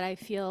things that I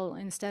feel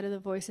instead of the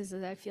voices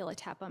is I feel a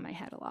tap on my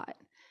head a lot.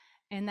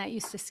 And that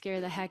used to scare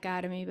the heck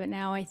out of me, but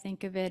now I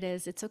think of it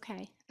as it's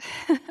okay.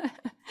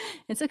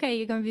 It's okay,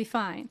 you're going to be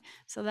fine.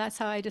 So that's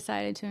how I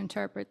decided to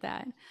interpret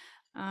that.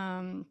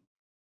 I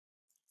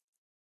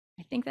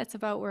think that's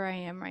about where I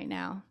am right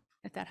now,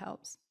 if that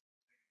helps.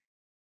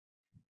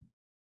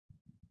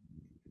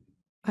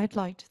 I'd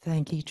like to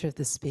thank each of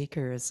the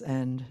speakers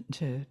and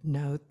to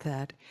note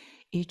that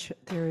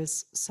there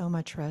is so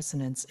much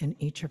resonance in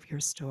each of your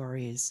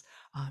stories,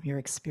 your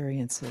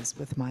experiences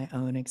with my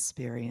own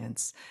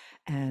experience,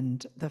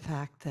 and the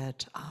fact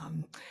that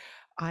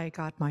I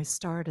got my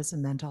start as a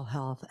mental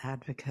health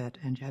advocate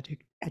and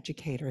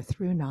educator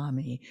through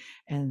NAMI,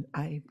 and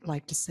I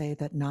like to say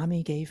that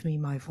NAMI gave me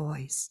my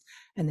voice,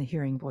 and the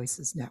Hearing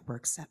Voices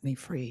Network set me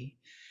free.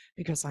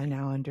 Because I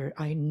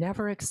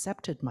never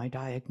accepted my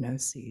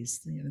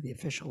diagnoses, the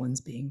official ones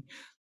being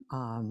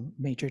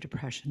major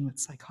depression with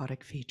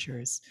psychotic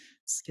features,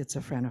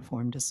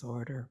 schizophreniform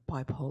disorder,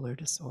 bipolar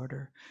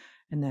disorder,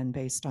 and then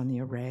based on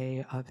the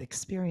array of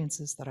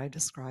experiences that I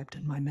described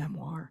in my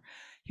memoir,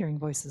 Hearing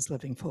Voices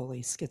Living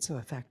Fully,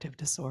 Schizoaffective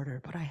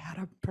Disorder, but I had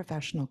a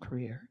professional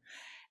career.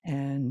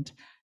 And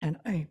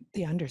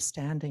the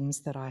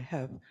understandings that I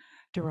have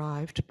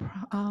derived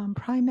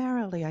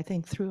primarily, I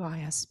think, through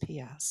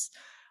ISPS,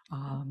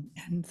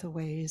 and the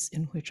ways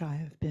in which I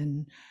have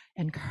been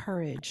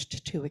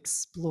encouraged to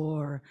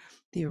explore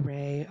the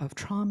array of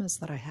traumas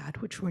that I had,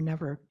 which were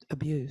never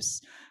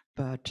abuse,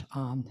 but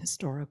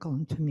historical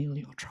and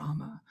familial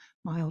trauma,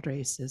 mild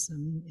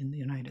racism in the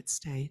United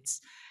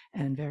States,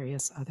 and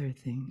various other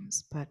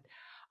things. But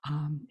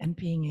and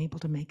being able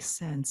to make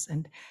sense,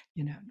 and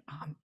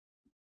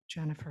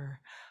Jennifer,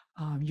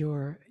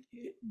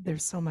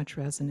 there's so much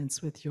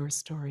resonance with your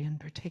story in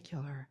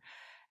particular,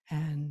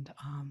 and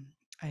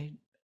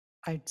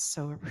I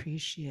so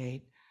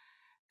appreciate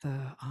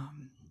the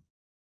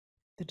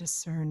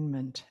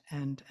discernment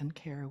and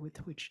care with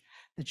which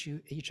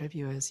each of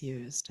you has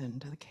used,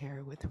 and the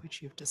care with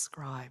which you've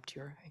described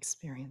your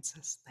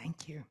experiences.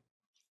 Thank you.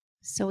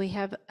 So we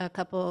have a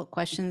couple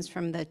questions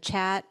from the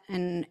chat,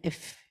 and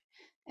if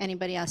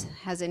anybody else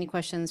has any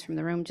questions from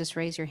the room, just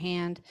raise your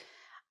hand.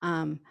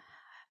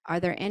 Are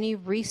there any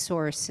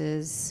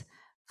resources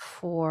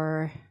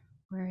for,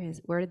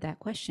 where did that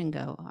question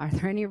go? Are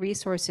there any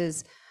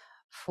resources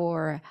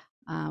for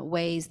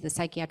ways the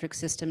psychiatric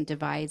system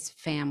divides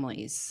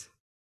families?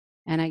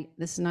 And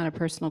this is not a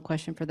personal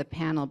question for the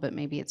panel, but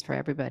maybe it's for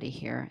everybody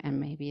here, and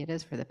maybe it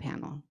is for the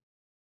panel.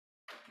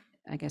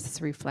 I guess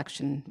it's a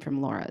reflection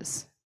from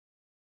Laura's.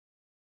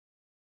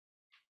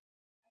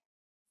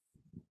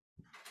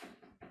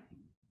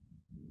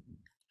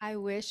 I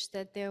wish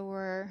that there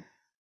were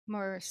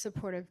more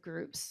supportive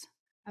groups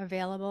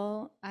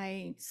available.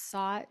 I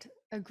sought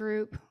a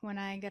group when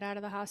I got out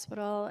of the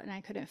hospital, and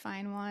I couldn't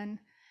find one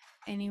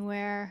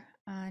anywhere.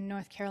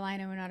 North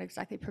Carolina, we're not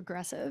exactly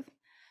progressive.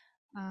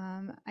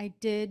 I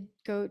did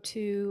go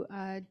to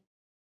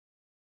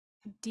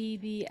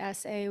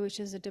DBSA, which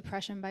is a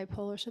depression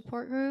bipolar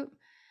support group,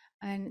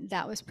 and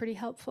that was pretty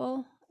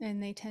helpful,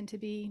 and they tend to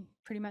be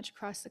pretty much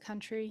across the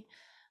country.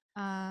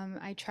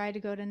 I tried to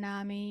go to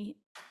NAMI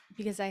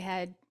because I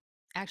had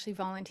actually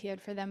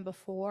volunteered for them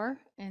before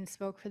and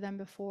spoke for them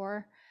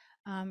before.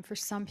 For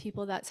some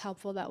people that's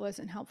helpful. That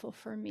wasn't helpful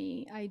for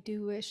me. I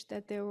do wish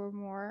that there were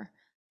more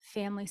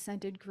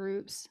family-centered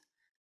groups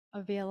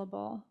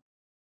available.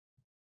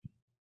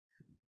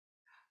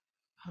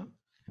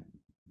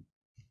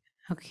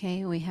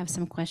 Okay, we have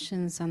some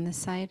questions on this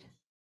side.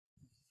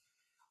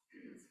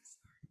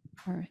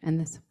 And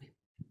this.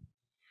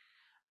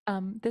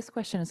 This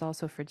question is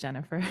also for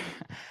Jennifer.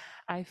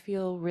 I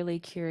feel really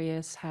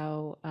curious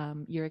how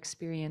your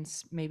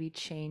experience maybe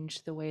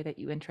changed the way that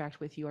you interact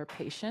with your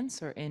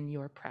patients or in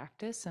your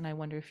practice, and I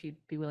wonder if you'd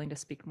be willing to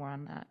speak more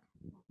on that.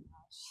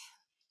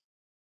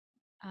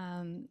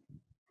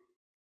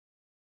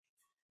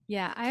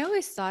 Yeah, I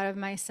always thought of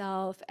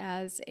myself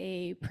as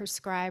a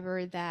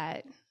prescriber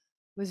that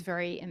was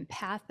very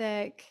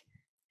empathic,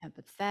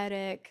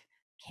 empathetic,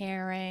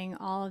 caring,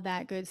 all of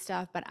that good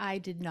stuff, but I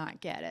did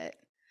not get it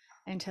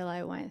until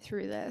I went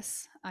through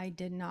this. I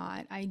did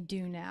not. I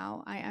do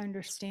now. I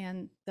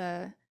understand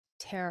the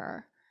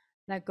terror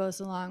that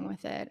goes along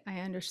with it. I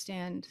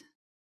understand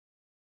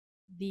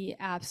the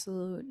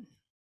absolute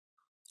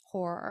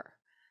horror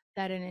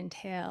that it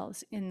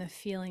entails in the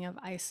feeling of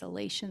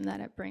isolation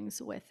that it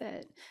brings with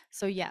it.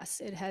 So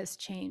yes, it has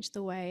changed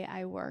the way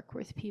I work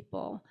with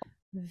people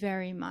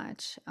very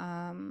much.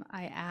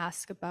 I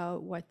ask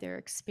about what they're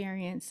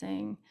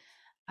experiencing.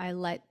 I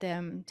let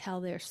them tell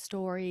their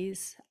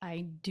stories.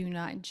 I do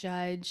not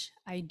judge.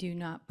 I do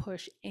not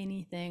push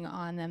anything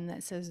on them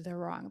that says they're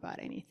wrong about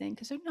anything,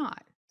 because they're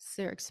not. It's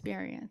their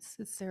experience.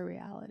 It's their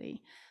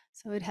reality.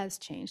 So it has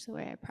changed the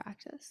way I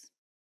practice.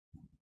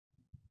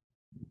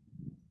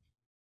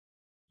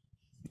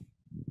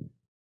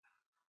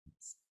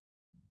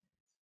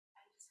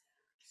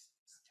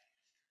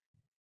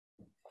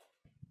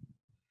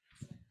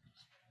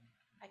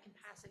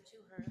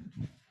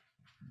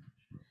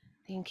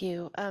 Thank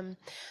you.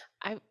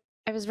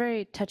 I was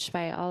very touched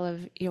by all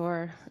of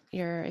your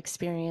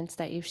experience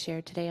that you've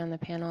shared today on the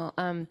panel.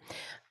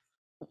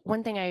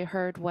 One thing I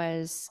heard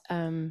was,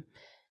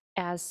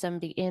 as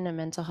somebody in a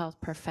mental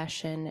health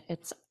profession,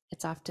 it's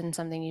often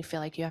something you feel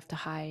like you have to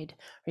hide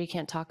or you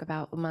can't talk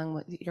about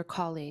among your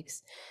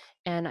colleagues.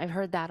 And I've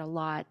heard that a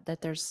lot,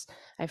 that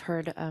I've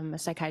heard a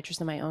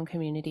psychiatrist in my own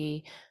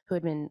community who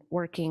had been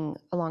working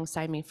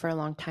alongside me for a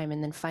long time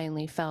and then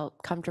finally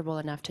felt comfortable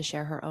enough to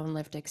share her own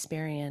lived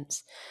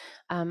experience.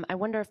 I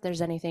wonder if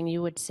there's anything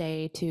you would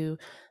say to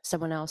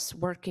someone else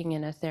working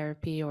in a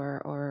therapy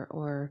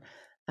or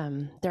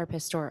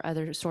therapist or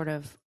other sort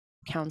of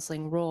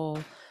counseling role,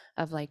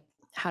 of like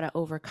how to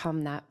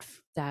overcome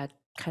that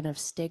kind of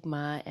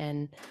stigma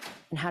and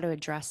how to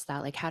address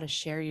that, like how to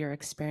share your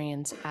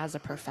experience as a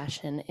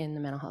profession in the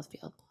mental health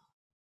field.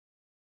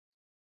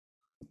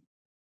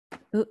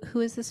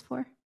 Who is this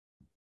for?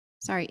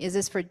 Sorry, is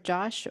this for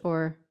Josh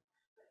or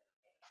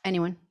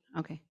anyone?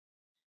 Okay.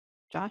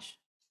 Josh?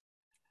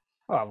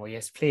 Oh, well,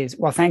 yes, please.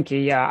 Well, thank you.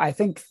 Yeah, I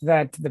think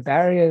that the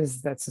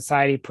barriers that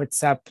society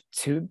puts up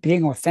to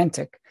being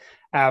authentic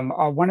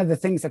are one of the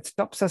things that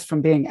stops us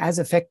from being as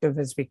effective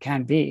as we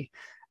can be.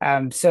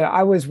 So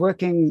I was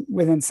working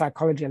within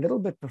psychology a little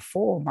bit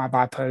before my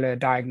bipolar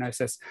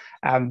diagnosis,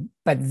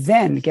 but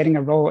then getting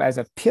a role as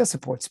a peer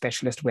support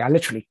specialist where I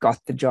literally got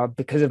the job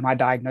because of my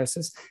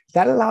diagnosis,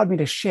 that allowed me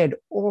to shed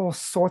all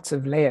sorts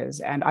of layers.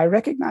 And I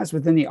recognized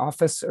within the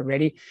office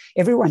already,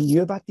 everyone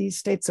knew about these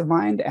states of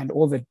mind and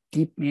all the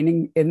deep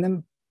meaning in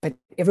them, but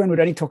everyone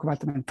would only talk about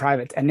them in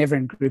private and never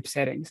in group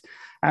settings.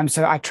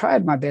 So I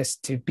tried my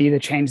best to be the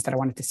change that I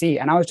wanted to see.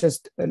 And I was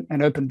just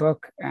an open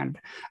book, and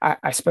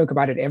I spoke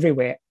about it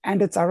everywhere.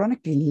 And it's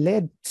ironically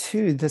led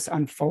to this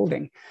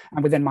unfolding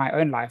within my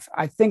own life.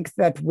 I think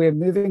that we're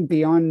moving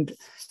beyond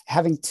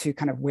having to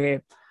kind of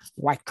wear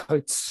white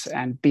coats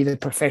and be the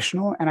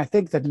professional. And I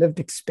think that lived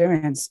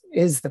experience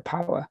is the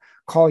power.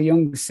 Carl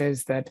Jung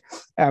says that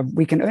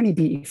we can only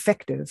be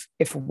effective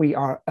if we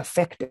are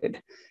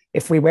affected.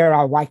 If we wear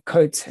our white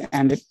coat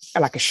and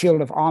like a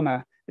shield of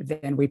armor,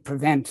 then we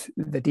prevent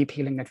the deep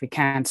healing that we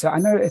can. So I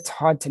know it's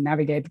hard to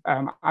navigate.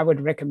 I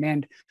would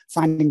recommend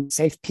finding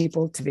safe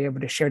people to be able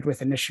to share it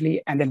with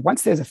initially. And then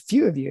once there's a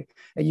few of you,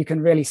 you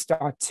can really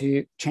start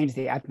to change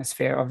the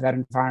atmosphere of that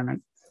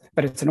environment.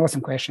 But it's an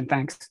awesome question.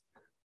 Thanks.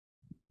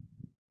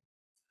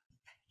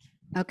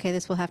 Okay,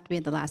 this will have to be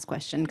the last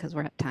question because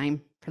we're at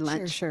time for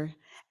lunch. Sure.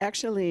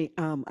 Actually,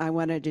 I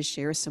wanted to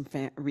share some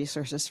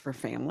resources for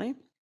family.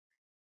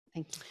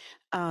 Thank you.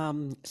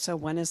 So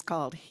one is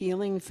called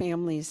Healing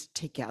Families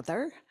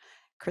Together.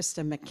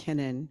 Krista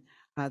McKinnon,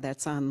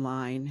 that's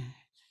online.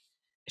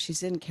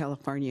 She's in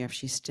California, if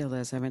she still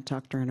is. I haven't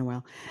talked to her in a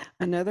while.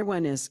 Another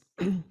one is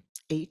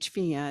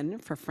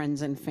HVN for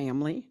Friends and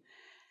Family.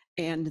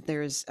 And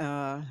there's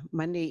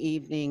Monday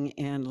evening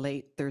and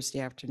late Thursday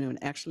afternoon.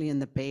 Actually, in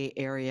the Bay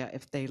Area,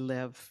 if they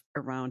live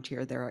around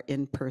here, there are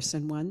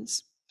in-person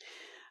ones.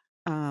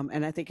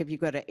 And I think if you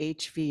go to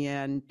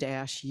HVN-US,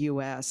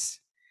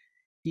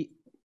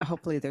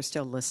 hopefully they're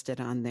still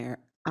listed on there.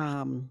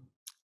 And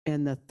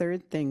the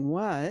third thing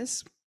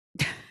was,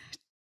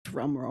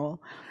 drum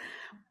roll,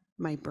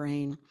 my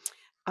brain.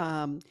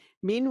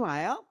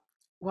 Meanwhile,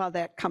 while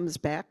that comes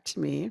back to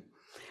me,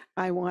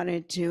 I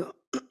wanted to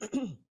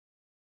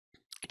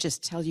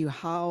just tell you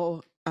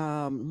how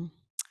I'm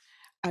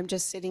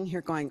just sitting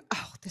here going,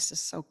 oh, this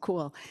is so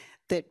cool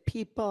that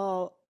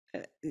people,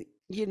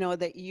 you know,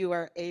 that you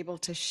are able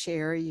to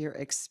share your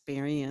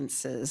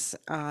experiences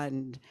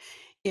and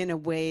in a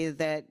way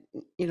that,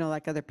 you know,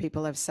 like other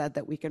people have said,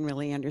 that we can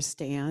really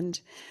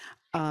understand.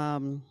 I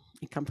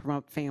come from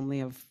a family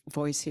of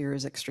voice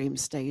hearers, extreme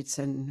states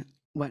and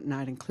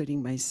whatnot,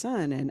 including my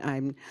son. And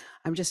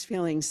I'm just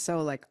feeling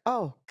so like,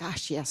 oh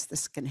gosh, yes,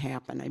 this can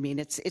happen. I mean,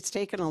 it's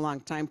taken a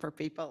long time for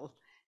people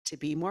to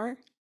be more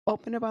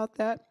open about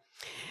that.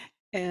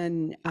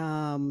 And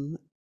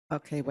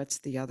okay, what's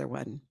the other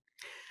one?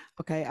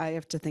 Okay, I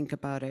have to think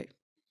about it.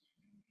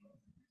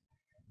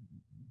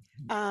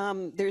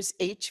 There's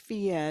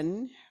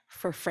HVN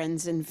for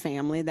Friends and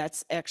Family.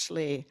 That's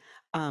actually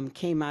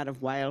came out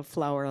of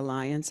Wildflower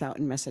Alliance out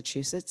in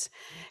Massachusetts.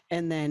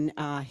 And then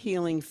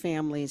Healing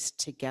Families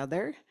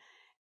Together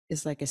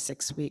is like a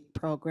 6-week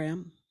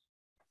program.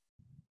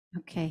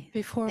 Okay.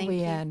 Before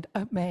we end,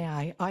 may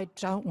I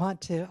don't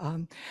want to,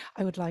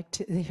 I would like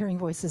to, the Hearing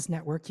Voices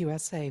Network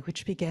USA,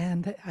 which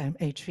began the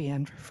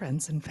HVN for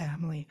Friends and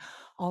Family,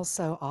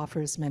 also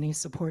offers many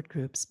support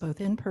groups,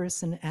 both in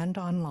person and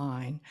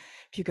online.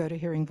 If you go to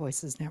Hearing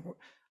Voices Network,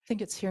 I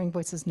think it's Hearing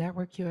Voices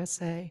Network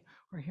USA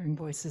or Hearing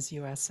Voices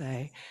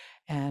USA,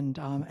 and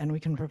we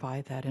can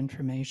provide that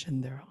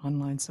information. There are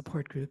online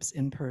support groups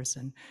in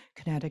person.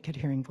 Connecticut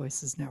Hearing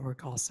Voices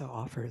Network also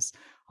offers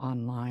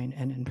online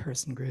and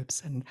in-person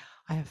groups, and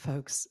I have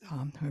folks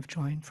who have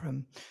joined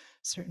from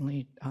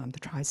certainly the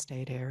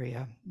tri-state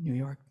area, New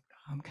York,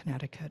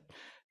 Connecticut,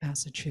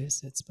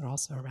 Massachusetts, but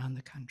also around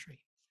the country.